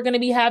what we're going to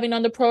be having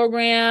on the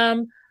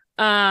program.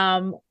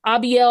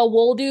 Abiel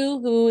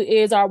Woldu, who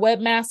is our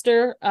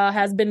webmaster,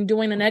 has been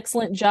doing an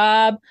excellent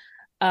job.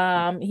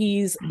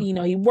 He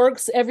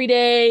works every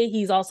day.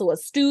 He's also a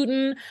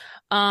student.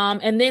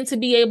 And then to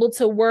be able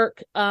to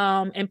work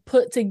and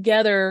put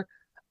together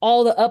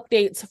all the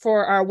updates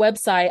for our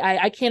website,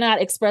 I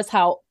cannot express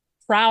how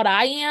proud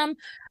I am,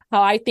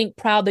 how I think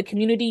proud the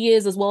community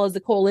is, as well as the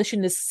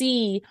coalition, to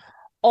see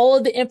all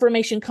of the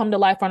information come to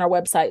life on our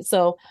website.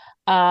 So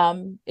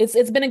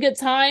it's been a good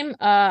time.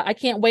 I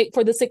can't wait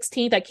for the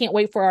 16th. I can't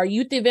wait for our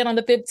youth event on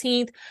the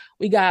 15th.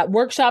 We got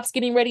workshops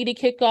getting ready to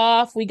kick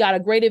off. We got a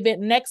great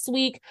event next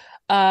week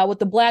with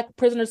the Black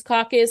Prisoners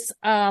Caucus.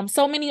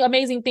 So many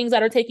amazing things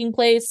that are taking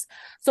place.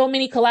 So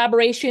many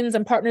collaborations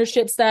and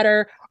partnerships that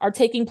are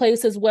taking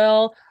place as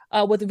well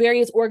with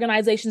various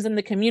organizations in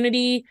the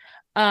community.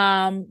 We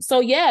are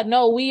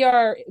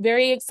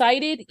very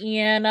excited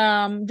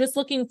and just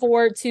looking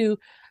forward to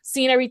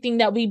seeing everything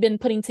that we've been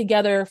putting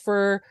together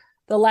for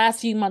the last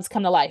few months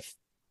come to life.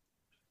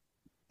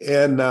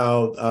 And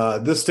now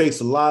this takes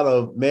a lot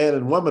of man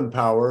and woman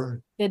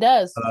power. It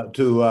does.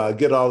 To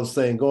get all this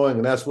thing going.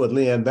 And that's what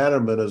Leanne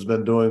Bannerman has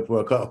been doing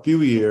for a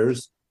few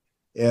years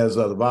as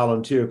the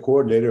volunteer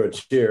coordinator or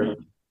chair.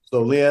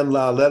 So Leanne,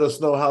 let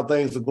us know how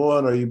things are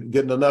going. Are you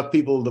getting enough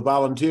people to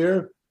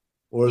volunteer?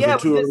 Or is it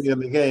too early in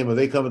the game? Are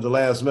they coming at the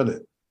last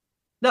minute?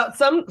 No,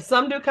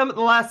 some do come at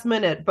the last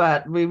minute,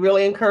 but we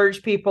really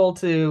encourage people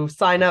to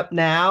sign up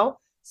now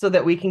so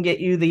that we can get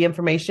you the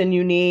information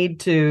you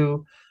need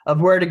of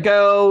where to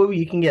go.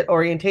 You can get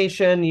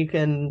orientation. You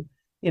can,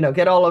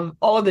 get all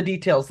of the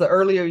details. The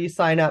earlier you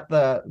sign up,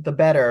 the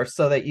better,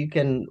 so that you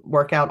can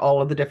work out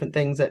all of the different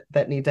things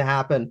that need to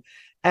happen.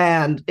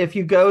 And if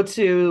you go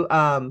to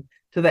the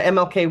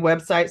MLK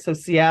website, so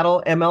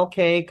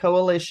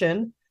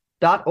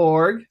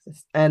SeattleMLKCoalition.org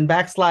and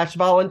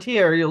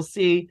 /volunteer, you'll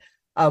see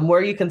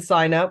where you can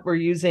sign up. We're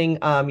using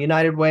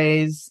United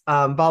Way's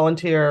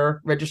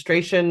volunteer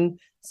registration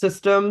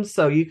system.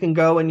 So you can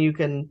go and you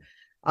can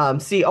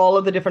see all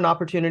of the different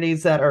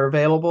opportunities that are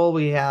available.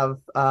 We have,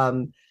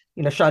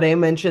 Sade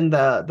mentioned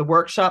the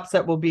workshops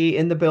that will be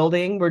in the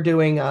building. We're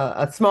doing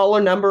a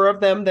smaller number of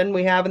them than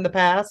we have in the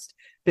past,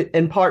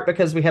 in part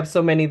because we have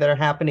so many that are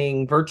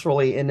happening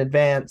virtually in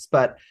advance.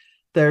 But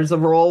there's a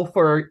role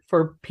for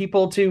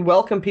people to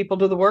welcome people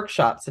to the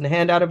workshops and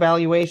hand out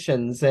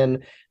evaluations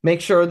and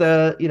make sure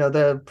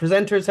the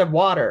presenters have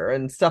water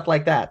and stuff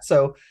like that.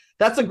 So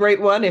that's a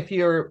great one. If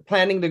you're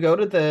planning to go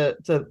to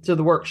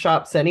the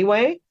workshops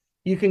anyway,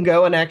 you can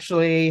go and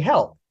actually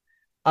help.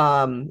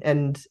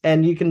 And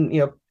you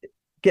can,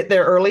 get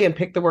there early and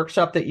pick the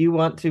workshop that you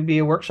want to be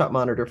a workshop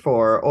monitor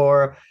for,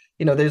 or,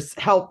 there's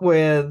help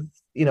with,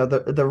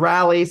 the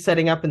rally,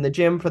 setting up in the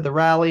gym for the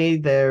rally.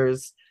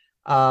 There's,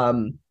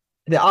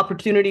 the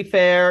opportunity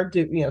fair,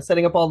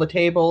 setting up all the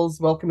tables,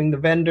 welcoming the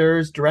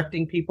vendors,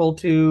 directing people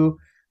to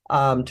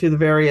the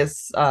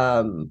various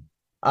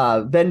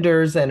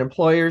vendors and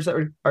employers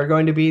that are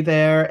going to be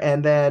there.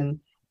 And then,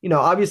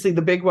 obviously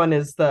the big one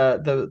is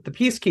the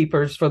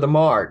peacekeepers for the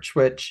march,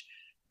 which,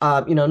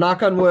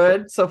 knock on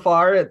wood, so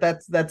far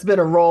that's been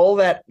a role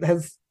that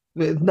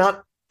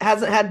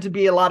hasn't had to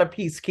be a lot of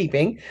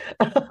peacekeeping.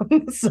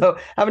 So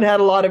haven't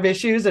had a lot of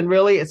issues, and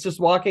really it's just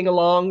walking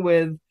along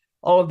with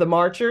all of the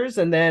marchers,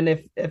 and then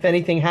if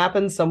anything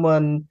happens,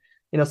 someone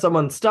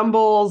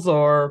stumbles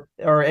or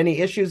any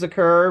issues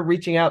occur,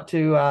 reaching out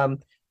to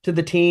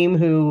the team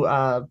who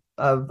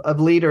of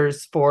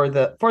leaders for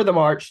the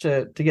march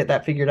to get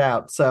that figured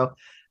out. So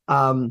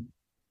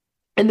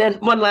and then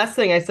one last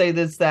thing I say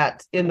is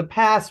that in the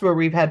past where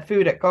we've had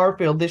food at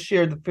Garfield, this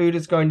year the food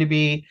is going to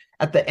be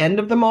at the end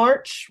of the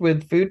march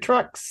with food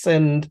trucks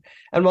and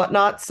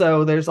whatnot.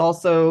 So there's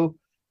also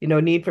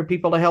need for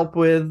people to help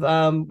with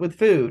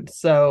food.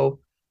 So,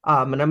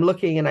 and I'm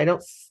looking, and I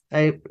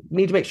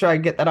need to make sure I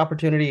get that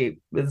opportunity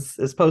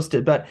is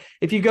posted. But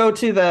if you go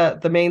to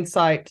the main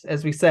site,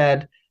 as we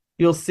said,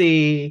 you'll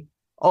see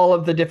all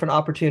of the different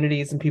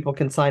opportunities, and people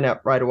can sign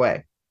up right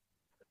away.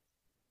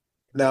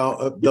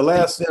 Now, the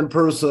last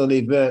in-person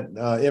event,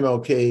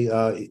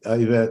 MLK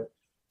event,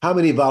 how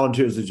many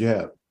volunteers did you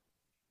have?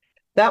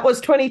 That was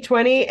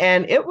 2020,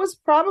 and it was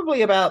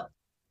probably about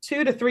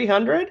 200 to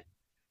 300.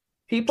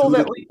 People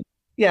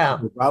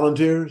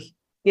volunteers.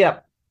 Yeah,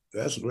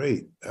 that's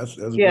great. That's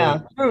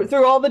great.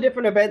 Through all the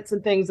different events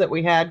and things that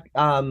we had.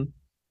 I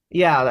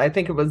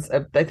think it was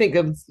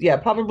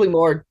probably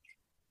more.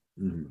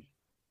 Mm-hmm.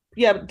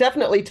 Yeah,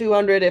 definitely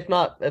 200, if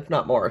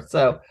not more.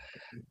 So,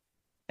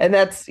 and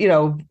that's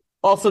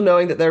also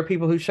knowing that there are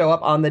people who show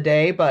up on the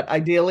day, but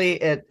ideally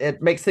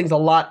it makes things a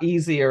lot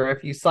easier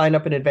if you sign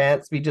up in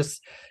advance. We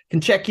just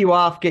can check you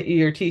off, get you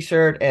your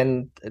T-shirt,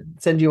 and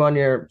send you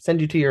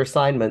to your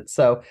assignment.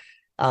 So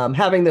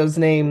having those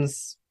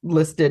names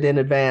listed in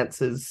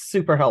advance is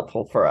super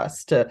helpful for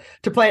us to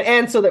plan,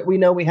 and so that we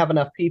know we have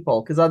enough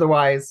people, because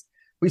otherwise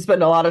we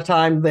spend a lot of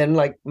time then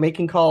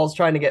making calls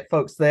trying to get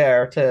folks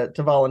there to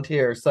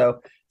volunteer.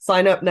 So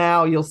sign up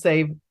now. You'll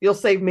save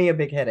me a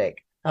big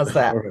headache. How's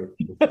that?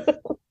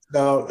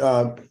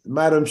 Now,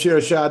 Madam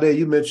Chair Sade,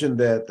 you mentioned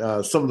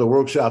that some of the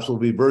workshops will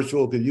be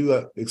virtual. Could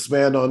you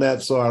expand on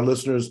that so our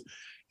listeners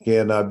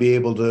can be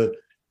able to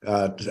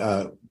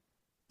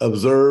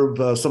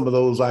observe some of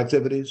those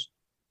activities?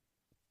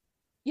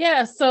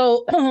 Yeah,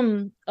 so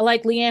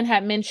like Leanne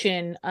had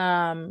mentioned,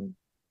 due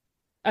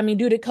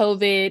to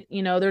COVID,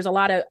 there's a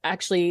lot of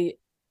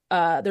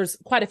there's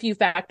quite a few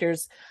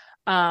factors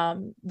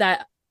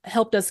that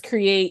helped us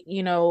create,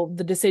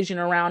 the decision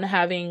around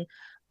having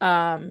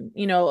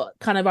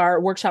kind of our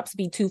workshops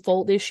be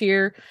twofold this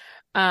year.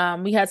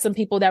 We had some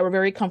people that were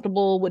very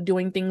comfortable with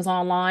doing things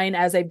online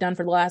as they've done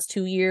for the last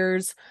 2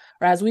 years,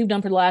 or as we've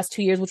done for the last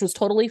 2 years, which was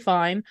totally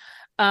fine.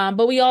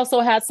 But we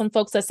also had some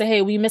folks that say,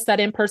 hey, we miss that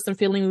in-person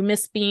feeling. We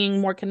miss being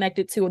more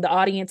connected to the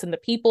audience and the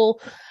people.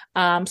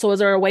 So is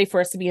there a way for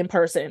us to be in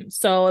person?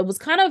 So it was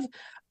kind of,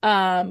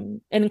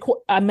 and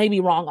I may be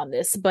wrong on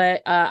this,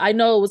 but I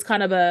know it was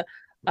kind of a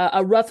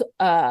rough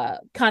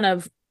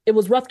it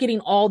was rough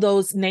getting all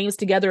those names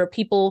together of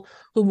people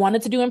who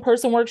wanted to do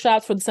in-person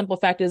workshops, for the simple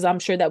fact is I'm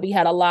sure that we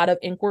had a lot of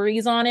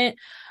inquiries on it.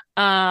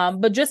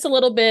 But just a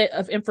little bit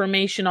of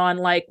information on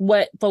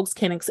what folks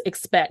can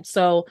expect.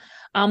 So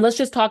let's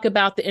just talk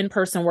about the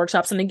in-person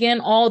workshops. And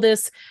again, all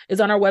this is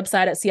on our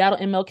website at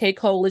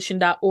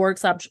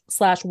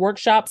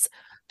seattlemlkcoalition.org/workshops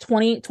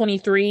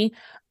 2023.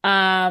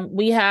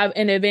 We have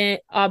an event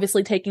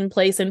obviously taking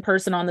place in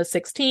person on the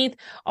 16th.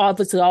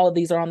 Obviously, all of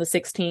these are on the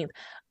 16th.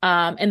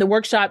 And the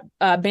workshop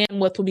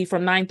bandwidth will be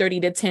from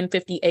 9:30 to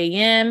 10:50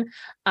 a.m.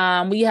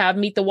 We have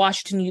Meet the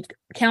Washington Youth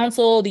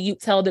Council, the Youth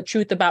Tell the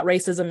Truth About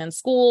Racism in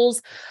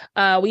Schools.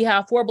 We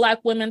have 4 Black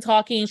women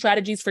talking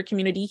strategies for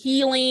community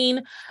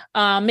healing,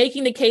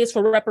 making the case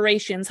for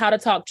reparations, how to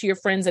talk to your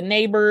friends and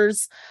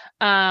neighbors,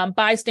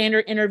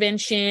 bystander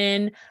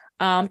intervention,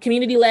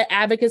 community-led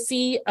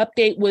advocacy,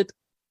 update with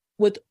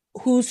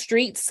Whose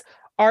Streets,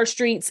 Our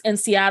Streets, and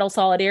Seattle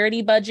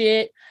Solidarity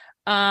Budget.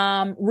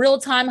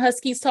 Real-time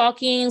Huskies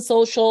talking,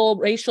 social,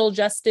 racial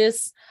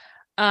justice,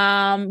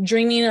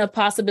 dreaming of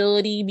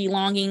possibility,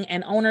 belonging,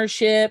 and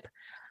ownership,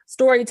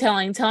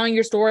 storytelling, telling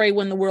your story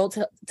when the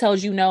world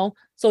tells you no.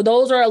 So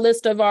those are a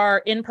list of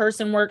our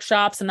in-person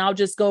workshops, and I'll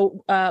just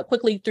go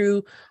quickly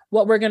through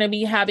what we're going to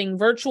be having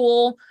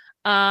virtual.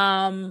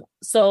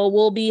 So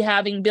we'll be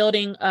having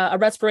building a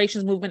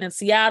reparations movement in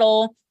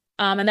Seattle,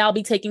 and that'll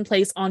be taking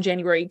place on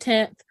January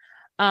 10th.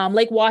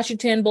 Lake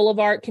Washington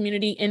Boulevard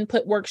Community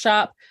Input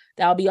Workshop,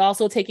 that'll be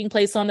also taking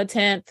place on the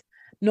 10th.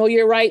 Know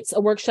Your Rights, a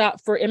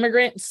workshop for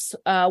immigrants,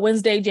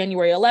 Wednesday,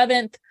 January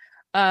 11th.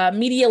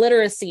 Media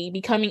literacy,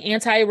 becoming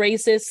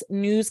anti-racist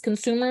news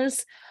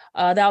consumers.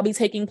 That'll be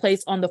taking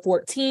place on the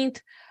 14th.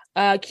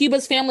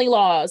 Cuba's Family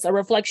Laws, a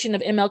reflection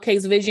of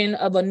MLK's vision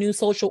of a new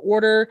social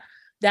order.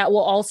 That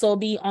will also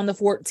be on the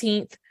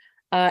 14th.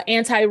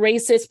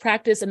 Anti-racist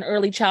practice in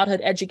early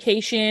childhood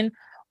education,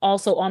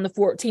 also on the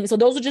 14th. So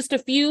those are just a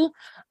few.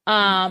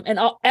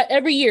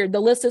 Every year,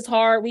 the list is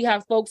hard. We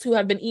have folks who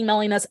have been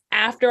emailing us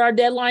after our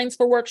deadlines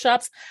for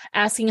workshops,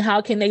 asking how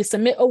can they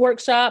submit a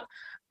workshop.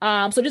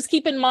 So just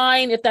keep in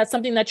mind, if that's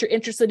something that you're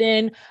interested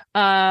in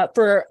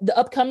for the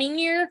upcoming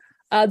year,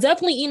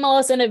 definitely email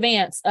us in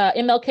advance,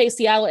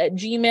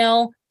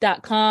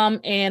 mlkseattle@gmail.com,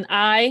 and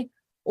I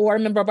or a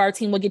member of our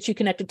team will get you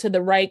connected to the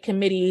right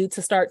committee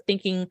to start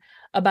thinking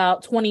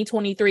about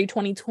 2023,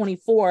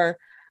 2024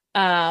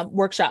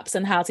 workshops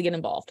and how to get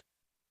involved.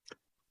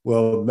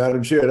 Well,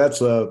 Madam Chair,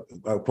 that's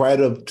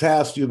quite a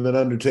task you've been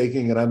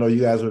undertaking, and I know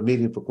you guys have been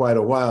meeting for quite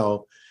a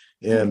while,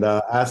 and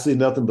I see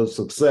nothing but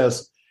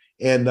success.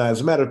 And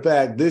as a matter of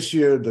fact, this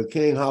year, the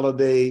King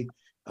holiday,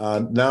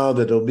 now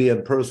that it'll be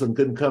in person,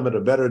 couldn't come at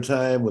a better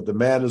time with the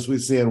madness we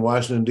see in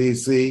Washington,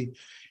 D.C.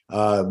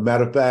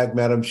 Matter of fact,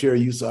 Madam Chair,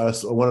 you are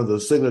one of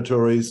the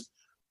signatories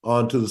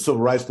onto the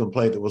civil rights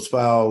complaint that was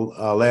filed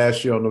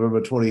last year on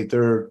November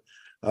 23rd,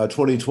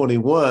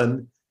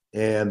 2021.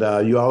 And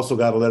you also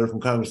got a letter from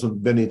Congressman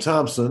Benny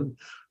Thompson,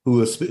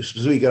 who is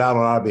speaking out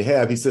on our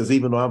behalf. He says,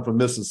 even though I'm from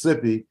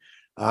Mississippi,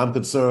 I'm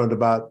concerned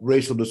about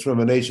racial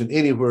discrimination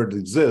anywhere it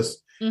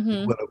exists.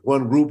 Mm-hmm. But if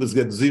one group is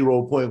getting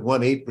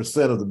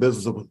 0.18% of the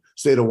business of the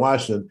state of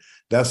Washington,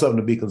 that's something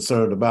to be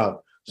concerned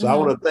about. So I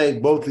want to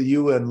thank both of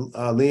you and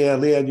Leanne.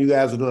 Leanne, you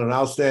guys are doing an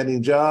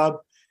outstanding job.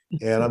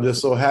 And I'm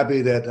just so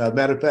happy that,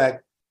 matter of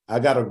fact, I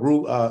got a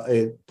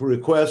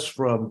request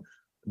from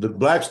the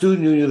Black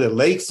Student Union at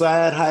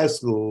Lakeside High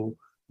School,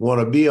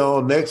 want to be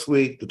on next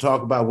week to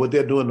talk about what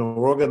they're doing to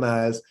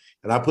organize.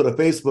 And I put a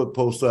Facebook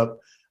post up.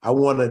 I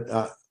wanted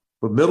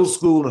for middle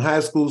school and high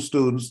school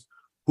students,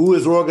 who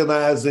is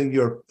organizing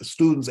your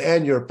students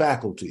and your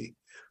faculty.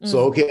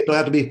 So, okay, it don't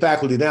have to be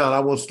faculty down. I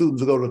want students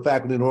to go to the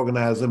faculty and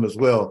organize them as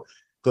well,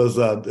 because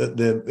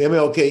the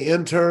MLK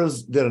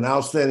interns did an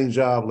outstanding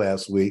job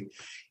last week.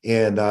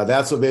 And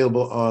that's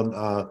available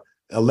on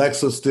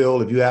Alexa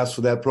still, if you ask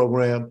for that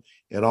program,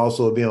 and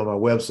also it'll be on my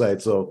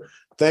website. So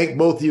thank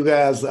both of you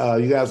guys.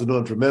 You guys are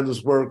doing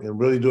tremendous work and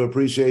really do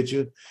appreciate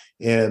you.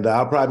 And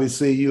I'll probably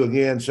see you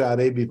again,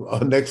 Sade,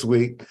 next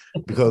week,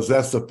 because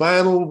that's the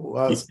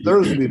final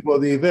Thursday before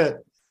the event.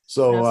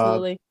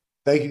 So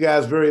thank you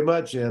guys very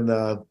much, and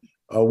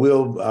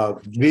we'll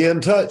be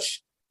in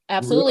touch.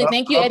 Absolutely.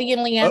 Thank you, Eddie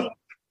and Leanne.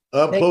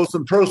 Up close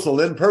and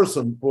personal, in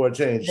person for a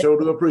change. Sure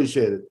do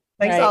appreciate it.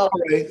 Thanks all.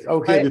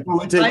 Okay, before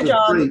we take this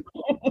break.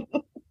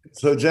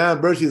 So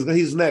John Birch,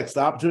 he's next.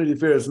 The Opportunity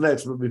Fair is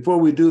next. But before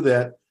we do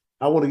that,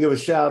 I want to give a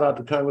shout out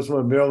to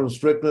Congresswoman Marilyn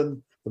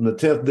Strickland from the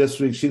 10th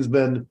District. She's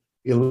been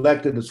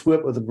elected as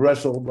whip of the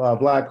Congressional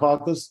Black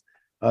Caucus.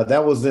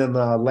 That was in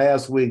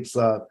last week's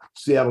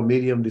Seattle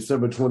Medium,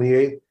 December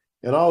 28th.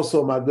 And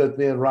also my good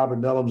friend Robert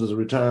Nellums is a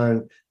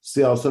retiring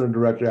Seattle Center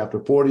Director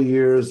after 40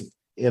 years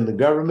in the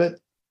government.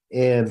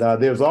 And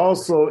there's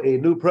also a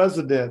new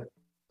president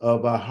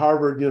of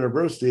Harvard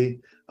University.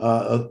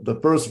 The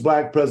first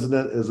Black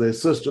president is a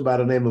sister by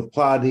the name of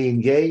Claudine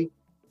Gay.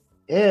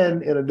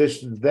 And in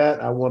addition to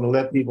that, I want to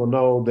let people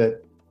know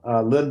that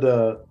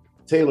Linda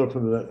Taylor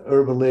from the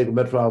Urban League of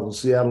Metropolitan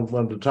Seattle,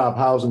 one of the top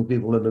housing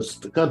people in this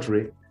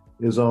country,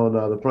 is on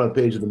the front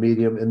page of the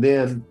Medium. And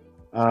then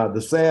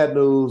the sad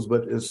news,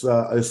 but it's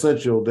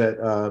essential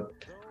that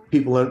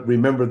people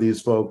remember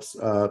these folks.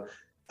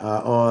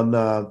 On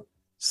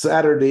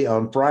Friday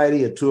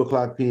at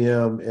 2:00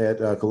 p.m.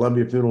 at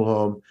Columbia Funeral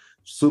Home,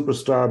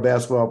 superstar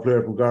basketball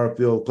player from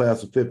Garfield,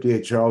 class of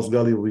 58, Charles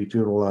Gully, will be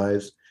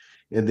funeralized.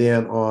 And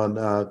then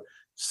on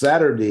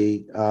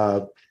Saturday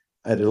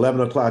at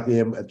 11:00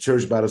 a.m. at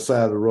church by the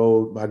side of the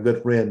road, my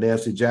good friend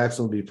Nancy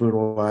Jackson will be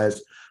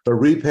funeralized. Her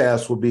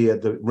repast will be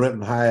at the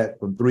Renton Hyatt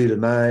from 3 to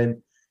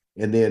 9.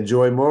 And then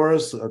Joy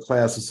Morris, a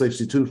class of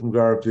 62 from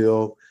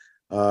Garfield,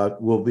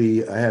 will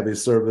have a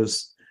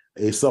service,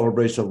 a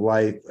celebration of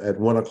life at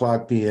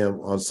 1:00 p.m.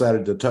 on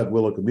Saturday at the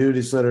Tukwila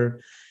Community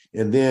Center.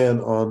 And then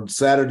on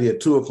Saturday at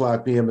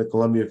 2:00 p.m. at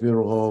Columbia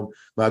Funeral Home,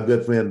 my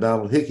good friend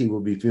Donald Hickey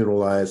will be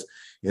funeralized,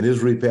 and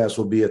his repast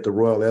will be at the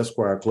Royal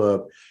Esquire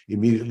Club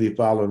immediately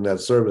following that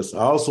service. I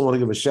also want to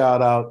give a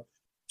shout out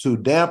to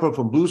Damper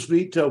from Blue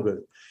Street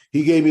Token.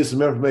 He gave me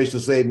some information to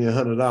save me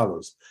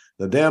 $100.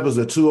 The damp is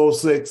at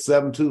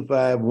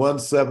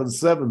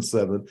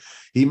 206-725-1777.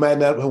 He might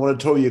not want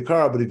to tow your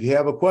car, but if you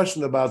have a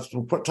question about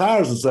some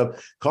tires and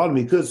stuff, calling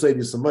me could save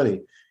you some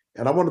money.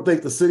 And I want to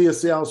thank the City of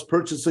Seattle's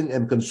Purchasing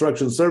and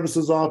Construction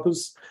Services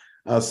Office,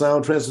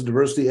 Sound Transit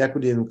Diversity,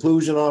 Equity, and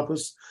Inclusion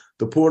Office,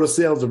 the Port of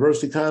Seattle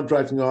Diversity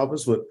Contracting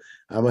Office. I'm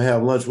going to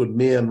have lunch with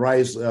Mia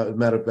Rice,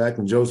 matter of fact,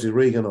 and Josie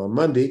Regan on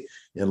Monday,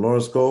 and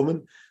Lawrence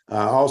Coleman.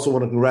 I also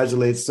want to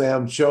congratulate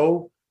Sam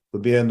Cho for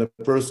being the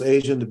first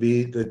Asian to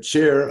be the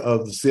chair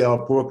of the Seattle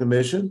Port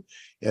Commission.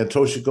 And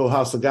Toshiko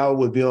Hasagawa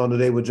would be on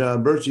today with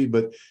John Birchie,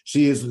 but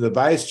she is the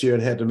vice chair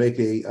and had to make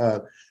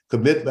a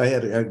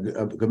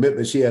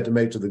commitment she had to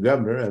make to the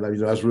governor.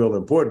 And that's real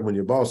important when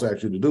your boss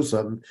asks you to do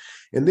something.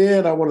 And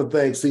then I want to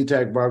thank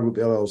SeaTac Bar Group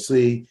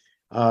LLC.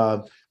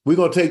 We're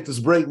going to take this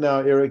break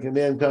now, Eric, and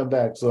then come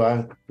back. So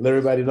I let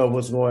everybody know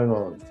what's going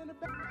on.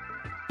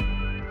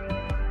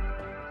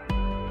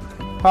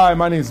 Hi,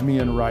 my name is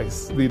Mian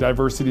Rice, the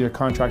Diversity and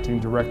Contracting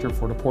Director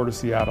for the Port of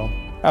Seattle.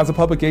 As a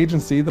public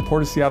agency, the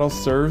Port of Seattle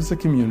serves the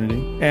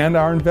community, and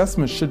our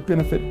investments should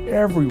benefit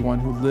everyone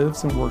who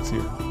lives and works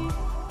here.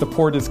 The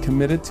Port is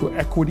committed to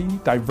equity,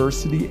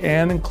 diversity,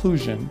 and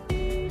inclusion,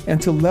 and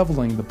to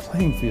leveling the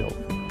playing field.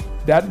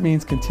 That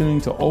means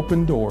continuing to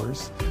open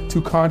doors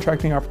to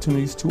contracting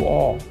opportunities to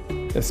all,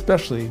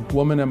 especially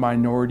women and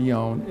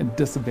minority-owned and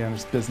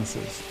disadvantaged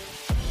businesses.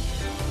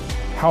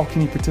 How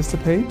can you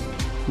participate?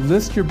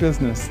 List your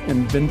business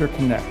in Vendor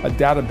Connect, a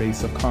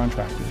database of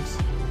contractors.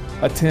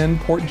 Attend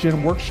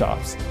PortGen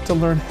workshops to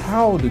learn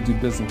how to do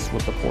business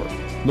with the Port.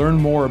 Learn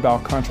more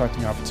about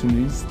contracting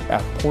opportunities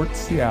at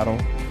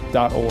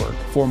portseattle.org.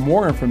 For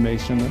more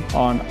information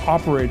on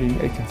operating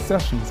a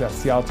concessions at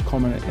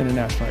Seattle-Tacoma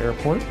International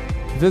Airport,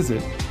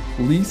 visit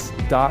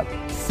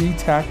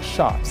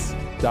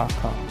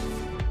lease.ctacshops.com.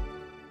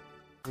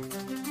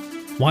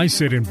 Why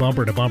sit in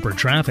bumper-to-bumper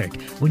traffic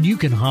when you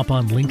can hop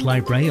on Link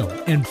Light Rail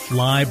and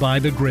fly by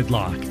the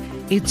gridlock?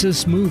 It's a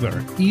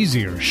smoother,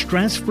 easier,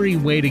 stress-free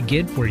way to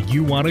get where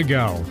you want to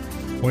go.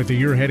 Whether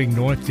you're heading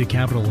north to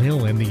Capitol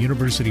Hill and the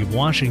University of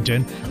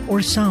Washington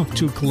or south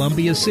to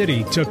Columbia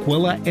City,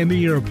 Tukwila, and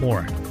the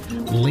airport,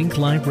 Link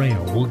Light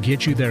Rail will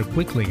get you there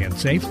quickly and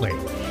safely.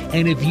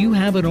 And if you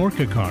have an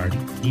ORCA card,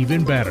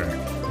 even better.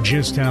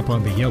 Just tap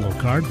on the yellow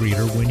card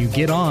reader when you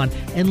get on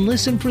and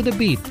listen for the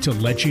beep to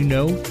let you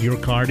know your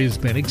card has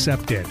been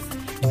accepted.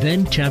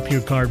 Then tap your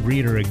card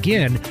reader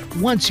again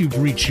once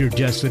you've reached your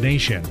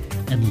destination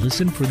and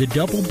listen for the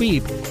double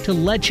beep to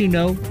let you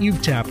know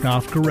you've tapped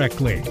off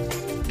correctly.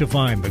 To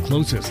find the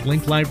closest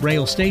Link Light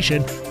Rail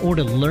station or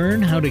to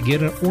learn how to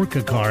get an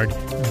ORCA card,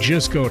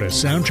 just go to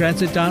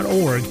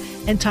soundtransit.org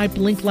and type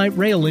Link Light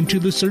Rail into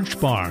the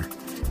search bar.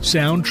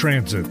 Sound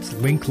Transit's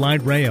Link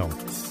Light Rail.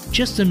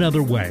 Just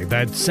another way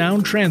that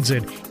Sound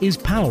Transit is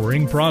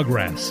powering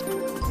progress.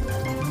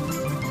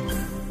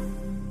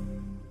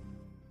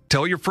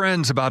 Tell your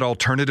friends about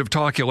Alternative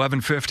Talk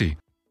 1150.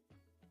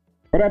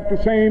 But at the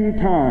same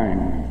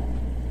time,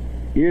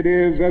 it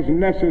is as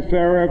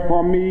necessary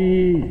for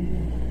me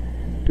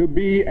to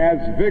be as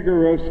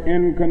vigorous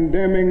in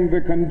condemning the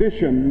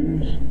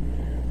conditions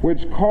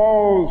which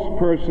cause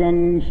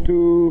persons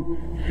to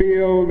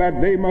feel that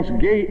they must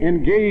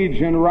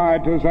engage in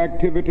riotous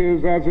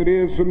activities as it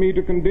is for me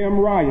to condemn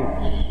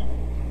riots.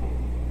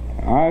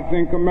 I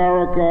think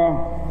America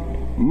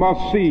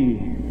must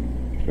see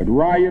that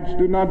riots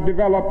do not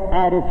develop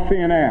out of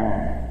thin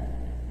air.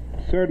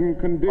 Certain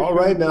conditions... All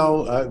right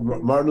now,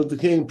 Martin Luther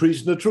King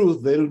preaching the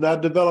truth. They do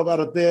not develop out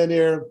of thin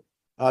air.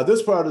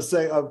 This part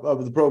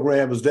of the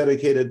program is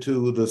dedicated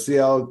to the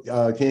Seattle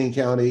King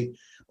County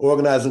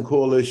Organizing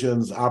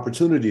Coalition's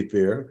Opportunity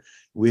Fair.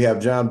 We have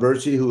John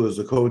Birchie, who is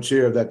the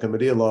co-chair of that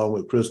committee, along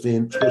with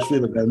Christine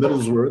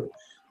Middlesworth.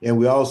 And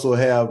we also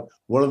have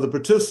one of the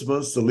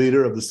participants, the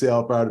leader of the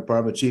Seattle Fire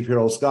Department, Chief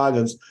Harold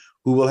Scoggins,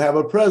 who will have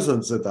a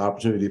presence at the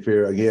Opportunity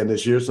Fair again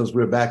this year since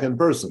we're back in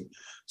person.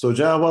 So,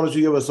 John, why don't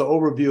you give us an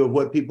overview of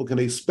what people can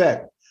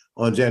expect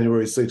on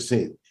January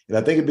 16th? And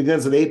I think it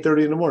begins at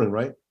 8:30 in the morning,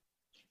 right?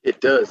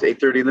 It does,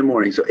 8:30 in the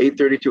morning. So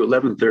 8:30 to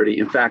 11:30.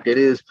 In fact, it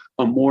is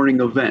a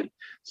morning event.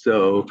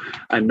 So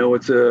I know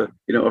it's a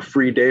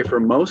free day for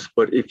most,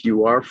 but if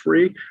you are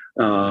free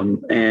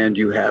and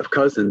you have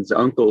cousins,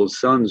 uncles,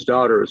 sons,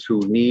 daughters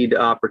who need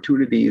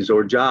opportunities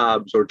or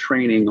jobs or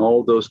training,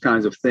 all those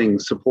kinds of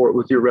things, support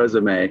with your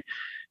resume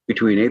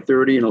between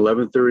 8:30 and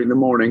 11:30 in the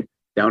morning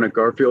down at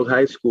Garfield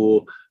High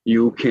School.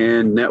 You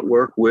can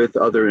network with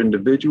other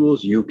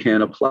individuals, you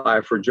can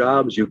apply for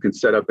jobs, you can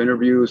set up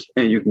interviews,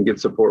 and you can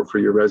get support for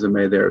your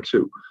resume there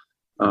too.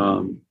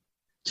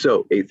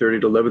 So 8:30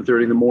 to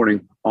 11:30 in the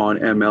morning on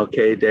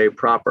MLK Day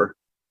proper.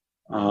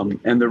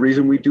 And the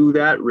reason we do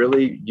that,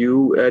 really,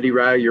 you, Eddie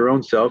Rye, your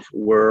own self,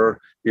 were,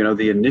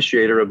 the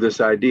initiator of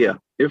this idea.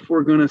 If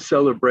we're going to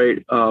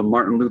celebrate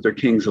Martin Luther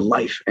King's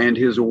life and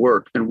his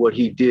work and what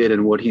he did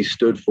and what he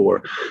stood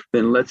for,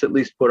 then let's at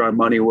least put our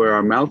money where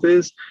our mouth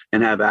is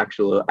and have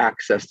actual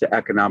access to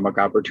economic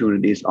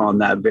opportunities on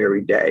that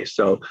very day.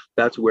 So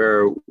that's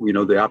where,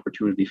 the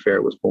Opportunity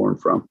Fair was born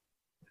from.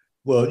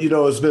 Well,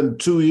 it's been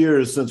 2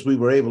 years since we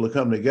were able to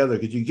come together.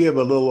 Could you give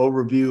a little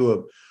overview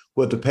of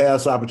what the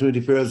past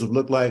opportunity fairs have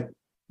looked like?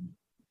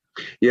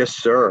 Yes,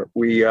 sir.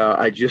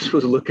 I just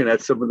was looking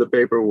at some of the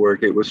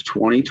paperwork. It was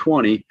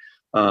 2020,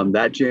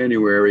 that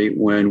January,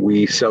 when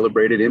we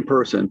celebrated in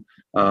person.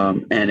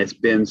 And it's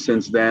been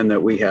since then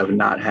that we have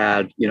not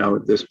had,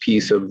 this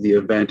piece of the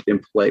event in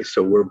place.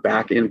 So we're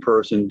back in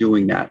person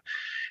doing that.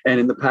 And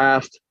in the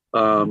past,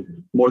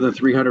 more than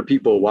 300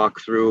 people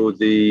walked through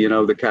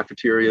the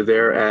cafeteria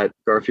there at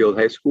Garfield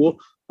High School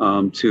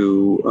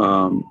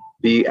to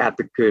be at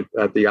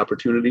the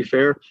opportunity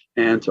fair,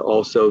 and to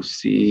also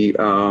see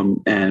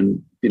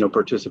and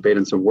participate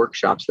in some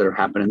workshops that are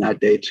happening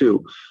that day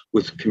too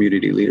with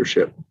community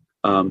leadership.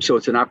 So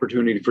it's an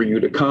opportunity for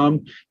you to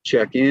come,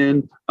 check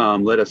in,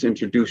 let us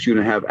introduce you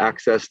to have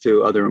access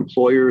to other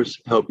employers,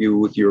 help you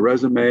with your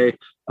resume,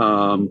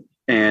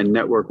 and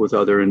network with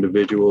other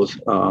individuals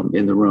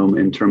in the room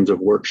in terms of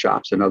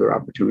workshops and other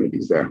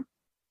opportunities there.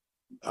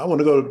 I want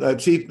to go to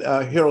Chief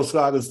Harold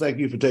Scoggins. Thank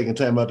you for taking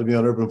time out to be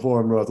on Urban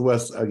Forum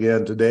Northwest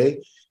again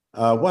today.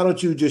 Why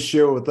don't you just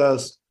share with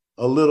us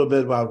a little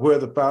bit about where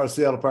the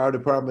Seattle Fire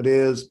Department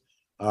is?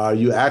 Are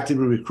you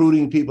actively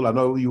recruiting people? I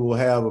know you will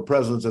have a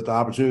presence at the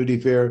Opportunity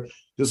Fair.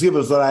 Just give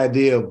us an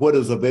idea of what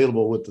is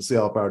available with the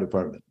Seattle Fire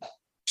Department.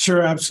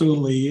 Sure,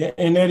 absolutely.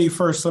 And Eddie,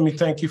 first, let me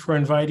thank you for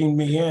inviting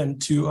me in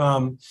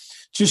to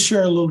just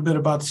share a little bit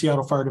about the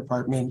Seattle Fire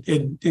Department.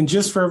 And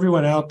just for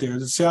everyone out there,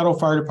 the Seattle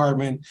Fire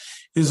Department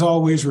is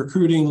always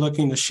recruiting,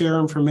 looking to share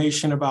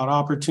information about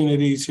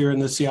opportunities here in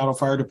the Seattle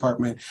Fire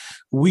Department.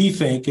 We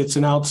think it's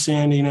an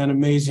outstanding and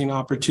amazing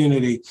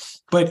opportunity.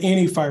 But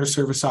any fire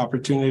service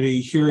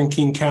opportunity here in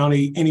King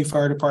County, any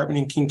fire department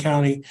in King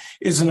County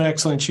is an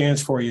excellent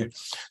chance for you.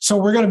 So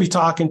we're going to be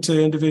talking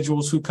to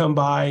individuals who come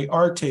by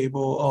our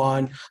table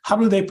on how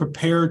do they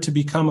prepare to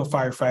become a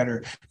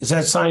firefighter? Is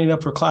that signing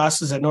up for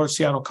classes at North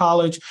Seattle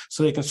College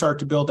so they can start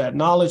to build that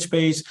knowledge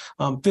base?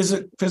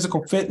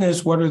 Physical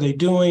fitness, what are they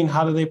doing?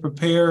 How do they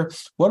prepare?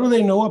 What do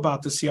they know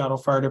about the Seattle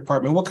Fire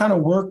Department? What kind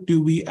of work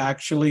do we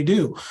actually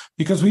do?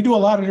 Because we do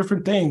a lot of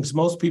different things.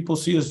 Most people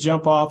see us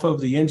jump off of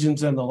the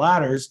engines and the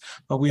ladders,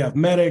 but we have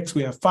medics,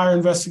 we have fire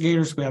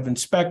investigators, we have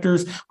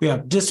inspectors, we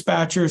have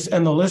dispatchers,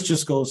 and the list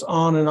just goes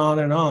on and on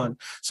and on.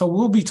 So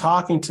we'll be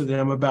talking to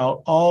them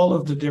about all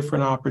of the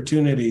different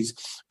opportunities.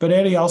 But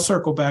Eddie, I'll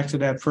circle back to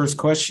that first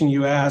question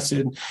you asked,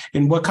 and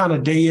what kind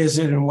of day is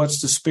it and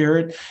what's the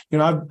spirit?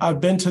 I've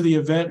been to the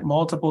event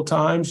multiple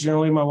times.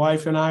 Generally, my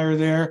wife and I are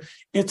there.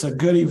 It's a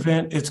good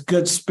event. It's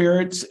good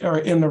spirits are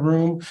in the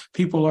room.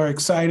 People are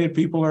excited.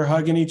 People are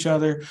hugging each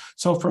other.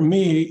 So for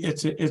me,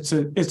 it's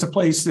a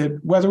place that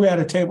whether we had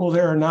a table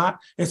there or not,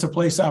 it's a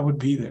place I would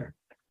be there.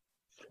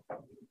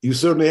 You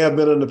certainly have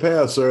been in the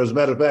past, sir. As a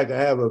matter of fact, I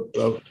have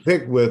a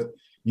pic with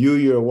you,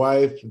 your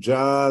wife,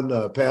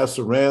 John,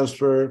 Pastor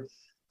Ransford,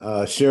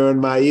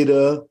 Sharon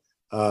Maeda,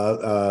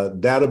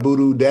 Dada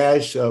Voodoo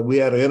Dash. We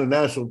had an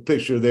international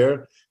picture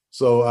there.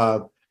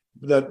 So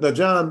now,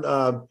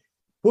 John,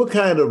 what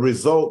kind of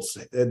results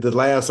at the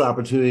last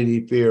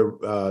Opportunity Fair,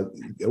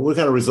 what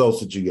kind of results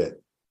did you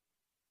get?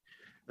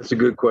 That's a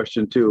good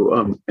question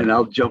too. And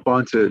I'll jump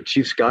on to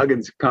Chief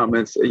Scoggins'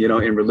 comments,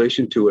 in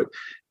relation to it,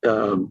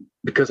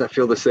 because I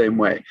feel the same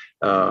way.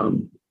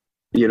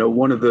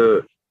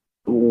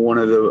 One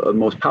of the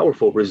most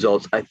powerful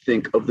results, I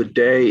think, of the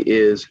day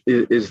is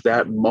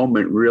that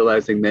moment,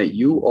 realizing that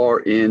you are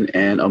in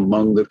and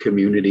among the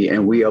community,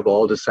 and we have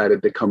all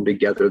decided to come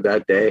together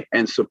that day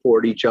and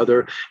support each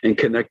other and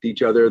connect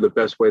each other the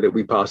best way that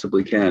we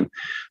possibly can.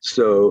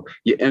 So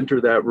you enter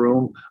that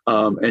room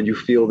and you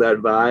feel that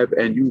vibe,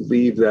 and you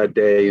leave that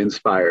day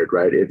inspired,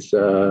 right? It's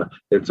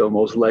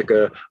almost like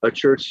a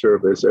church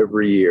service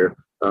every year.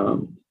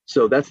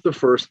 So that's the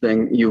first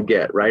thing you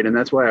get, right? And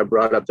that's why I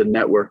brought up the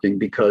networking,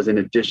 because in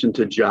addition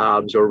to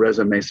jobs or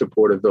resume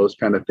support of those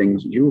kind of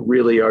things, you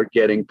really are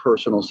getting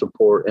personal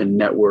support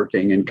and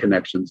networking and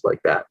connections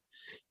like that.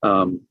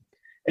 And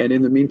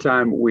in the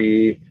meantime,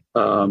 we,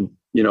 are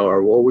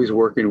always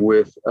working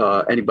with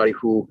anybody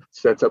who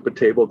sets up a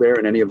table there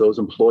and any of those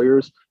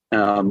employers,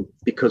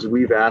 because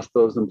we've asked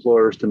those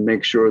employers to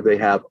make sure they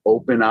have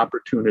open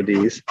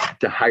opportunities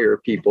to hire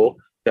people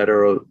that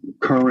are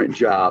current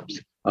jobs.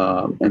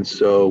 And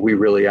so we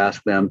really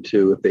ask them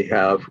to, if they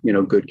have,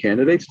 good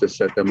candidates, to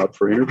set them up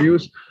for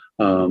interviews.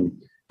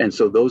 And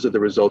so those are the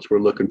results we're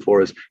looking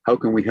for, is how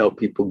can we help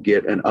people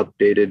get an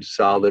updated,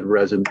 solid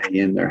resume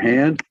in their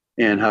hand?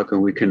 And how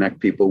can we connect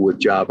people with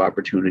job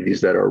opportunities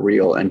that are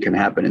real and can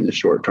happen in the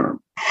short term?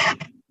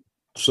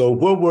 So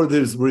what were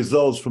the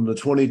results from the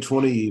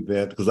 2020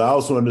 event? Because I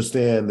also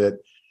understand that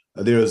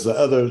there's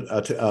other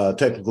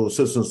technical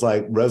assistance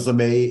like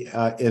resume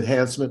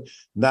enhancement,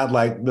 not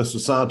like Mr.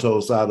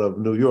 Santos out of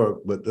New York,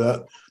 but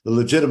the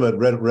legitimate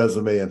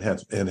resume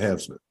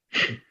enhancement.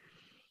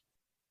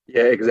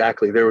 Yeah,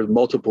 exactly. There were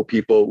multiple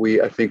people.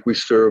 I think we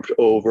served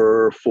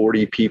over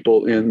 40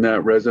 people in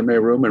that resume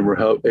room, and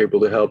we're able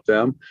to help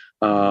them.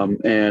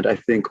 And I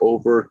think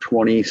over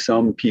 20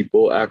 some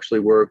people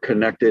actually were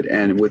connected,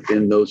 and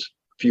within those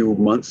few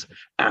months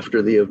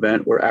after the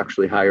event were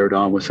actually hired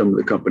on with some of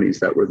the companies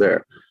that were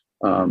there.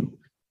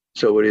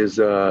 So it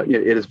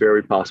is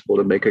very possible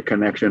to make a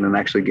connection and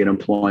actually get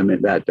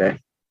employment that day.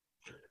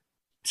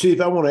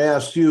 Chief, I want to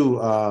ask you,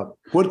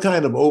 what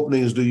kind of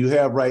openings do you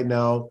have right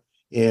now?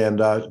 And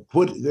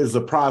what is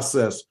the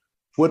process?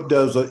 What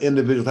does an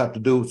individual have to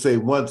do, say,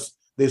 once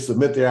they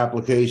submit their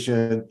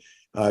application?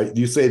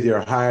 You say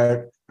they're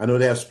hired. I know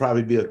there has to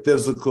probably be a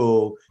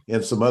physical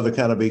and some other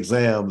kind of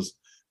exams,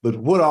 but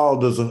what all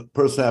does a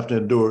person have to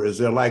endure? Is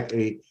there like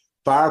a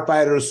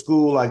firefighter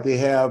school like they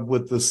have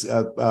with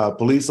the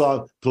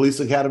police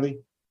academy?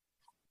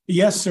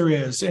 Yes, there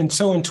is. And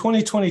so in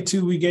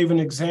 2022, we gave an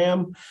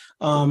exam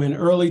in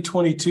early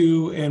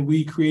 22, and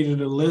we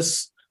created a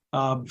list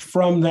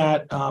from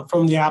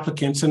the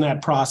applicants in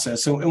that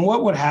process. And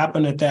what would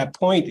happen at that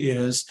point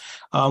is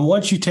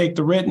once you take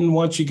the written,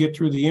 once you get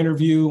through the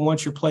interview,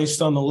 once you're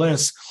placed on the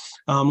list,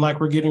 like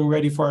we're getting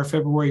ready for our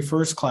February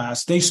 1st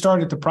class. They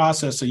started the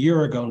process a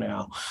year ago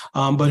now.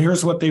 But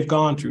here's what they've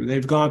gone through.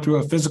 They've gone through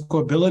a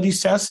physical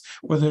abilities test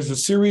where there's a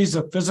series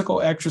of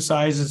physical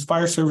exercises,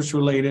 fire service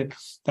related,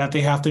 that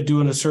they have to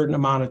do in a certain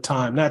amount of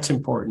time. That's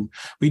important.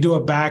 We do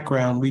a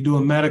background, we do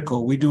a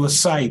medical, we do a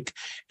psych,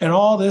 and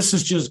all this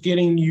is just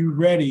getting you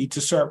ready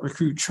to start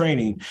recruit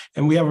training.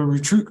 And we have a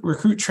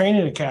recruit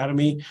training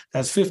academy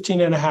that's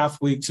 15 and a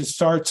half weeks. It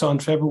starts on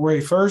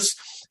February 1st.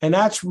 And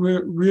that's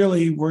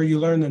really where you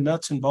learn the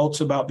nuts and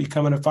bolts about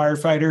becoming a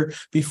firefighter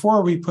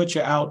before we put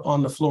you out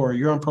on the floor.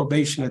 You're on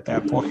probation at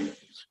that point.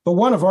 But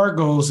one of our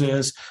goals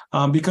is,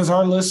 because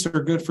our lists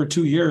are good for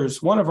 2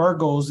 years, one of our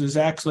goals is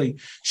actually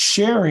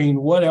sharing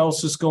what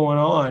else is going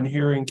on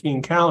here in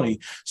King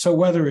County. So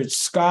whether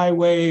it's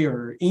Skyway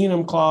or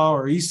Enumclaw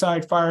or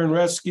Eastside Fire and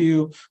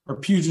Rescue or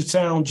Puget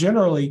Sound,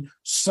 generally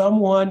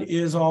someone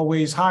is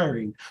always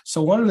hiring.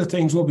 So one of the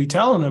things we'll be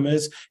telling them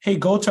is, hey,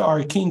 go to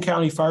our King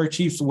County Fire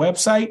Chief's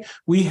website.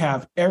 We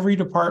have every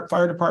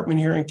fire department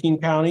here in King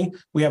County.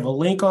 We have a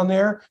link on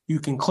there.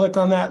 You can click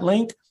on that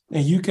link,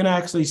 and you can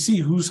actually see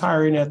who's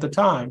hiring at the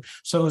time.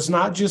 So it's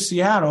not just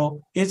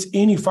Seattle, it's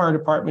any fire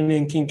department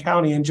in King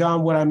County. And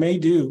John, what I may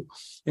do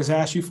is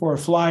ask you for a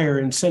flyer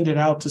and send it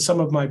out to some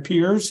of my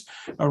peers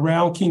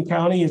around King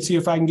County and see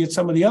if I can get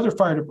some of the other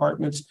fire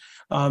departments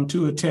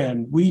to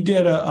attend. We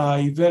did a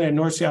event at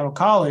North Seattle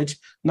College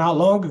not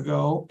long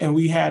ago, and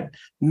we had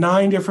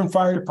 9 different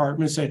fire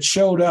departments that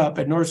showed up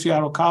at North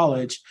Seattle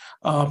College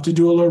to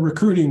do a little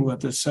recruiting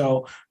with us.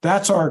 So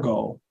that's our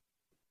goal.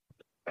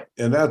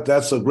 And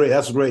that's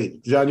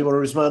great. John, you want to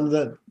respond to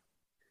that?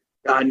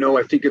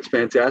 I think it's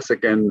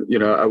fantastic. And,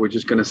 I was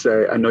just going to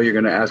say, I know you're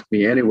going to ask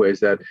me anyways,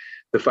 that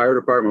the fire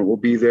department will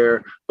be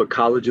there, but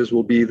colleges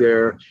will be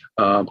there.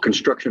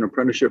 Construction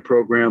apprenticeship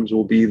programs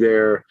will be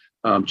there.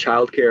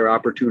 Childcare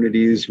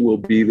opportunities will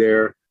be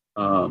there.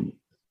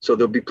 So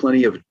there'll be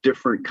plenty of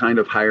different kind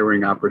of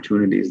hiring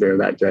opportunities there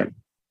that day.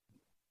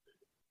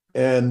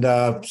 And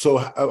so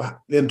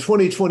in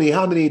 2020,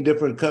 how many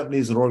different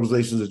companies and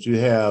organizations that you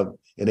have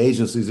and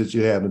agencies that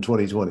you have in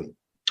 2020?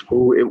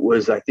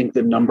 I think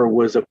the number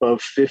was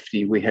above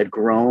 50. We had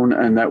grown,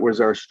 and that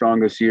was our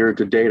strongest year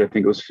to date. I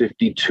think it was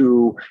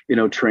 52,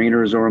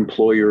 trainers or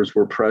employers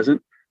were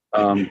present.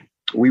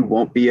 We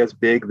won't be as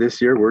big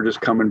this year. We're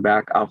just coming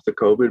back off the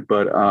COVID,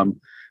 but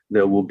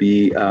there will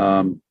be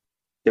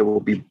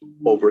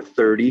over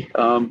 30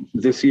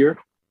 this year.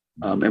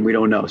 And we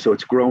don't know. So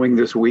it's growing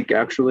this week,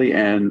 actually.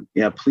 And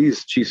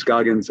please, Chief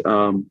Scoggins,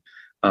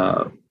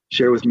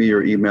 share with me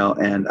your email,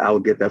 and I'll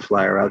get that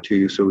flyer out to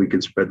you so we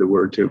can spread the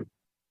word too.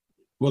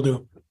 Will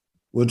do.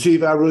 Well,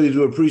 Chief, I really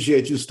do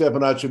appreciate you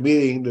stepping out your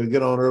meeting to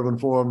get on Urban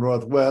Forum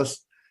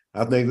Northwest.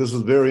 I think this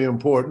is very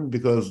important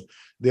because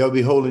they'll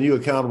be holding you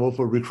accountable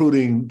for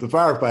recruiting the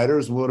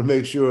firefighters. We want to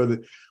make sure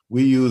that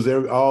we use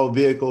all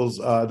vehicles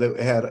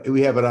that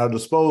we have at our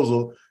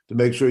disposal to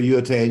make sure you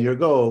attain your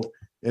goal.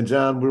 And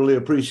John, we really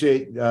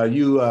appreciate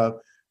you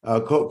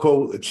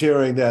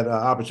co-chairing that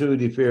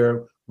opportunity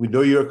fair. We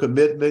know your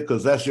commitment,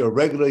 because that's your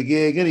regular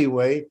gig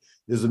anyway,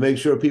 is to make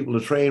sure people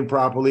are trained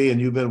properly.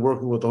 And you've been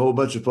working with a whole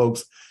bunch of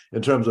folks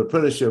in terms of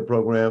apprenticeship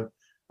program.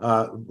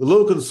 A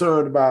little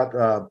concerned about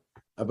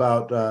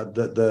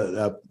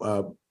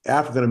the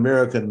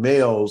African-American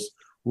males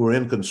who are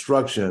in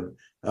construction.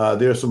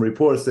 There are some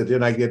reports that they're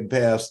not getting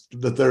past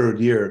the 3rd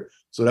year.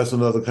 So that's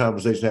another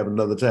conversation to have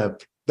another time.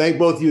 Thank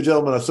both of you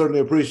gentlemen. I certainly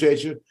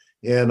appreciate you.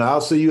 And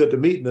I'll see you at the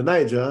meeting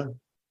tonight,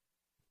 John.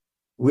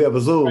 We have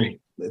a Zoom. Right.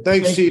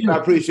 Thanks, Chief. I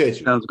appreciate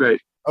you. Sounds great.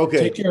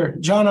 Okay. Take care.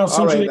 John, I'll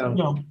send you an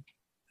email.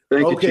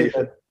 Thank you, Chief.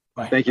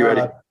 Bye. Thank you,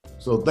 Eddie.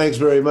 So thanks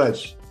very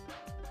much.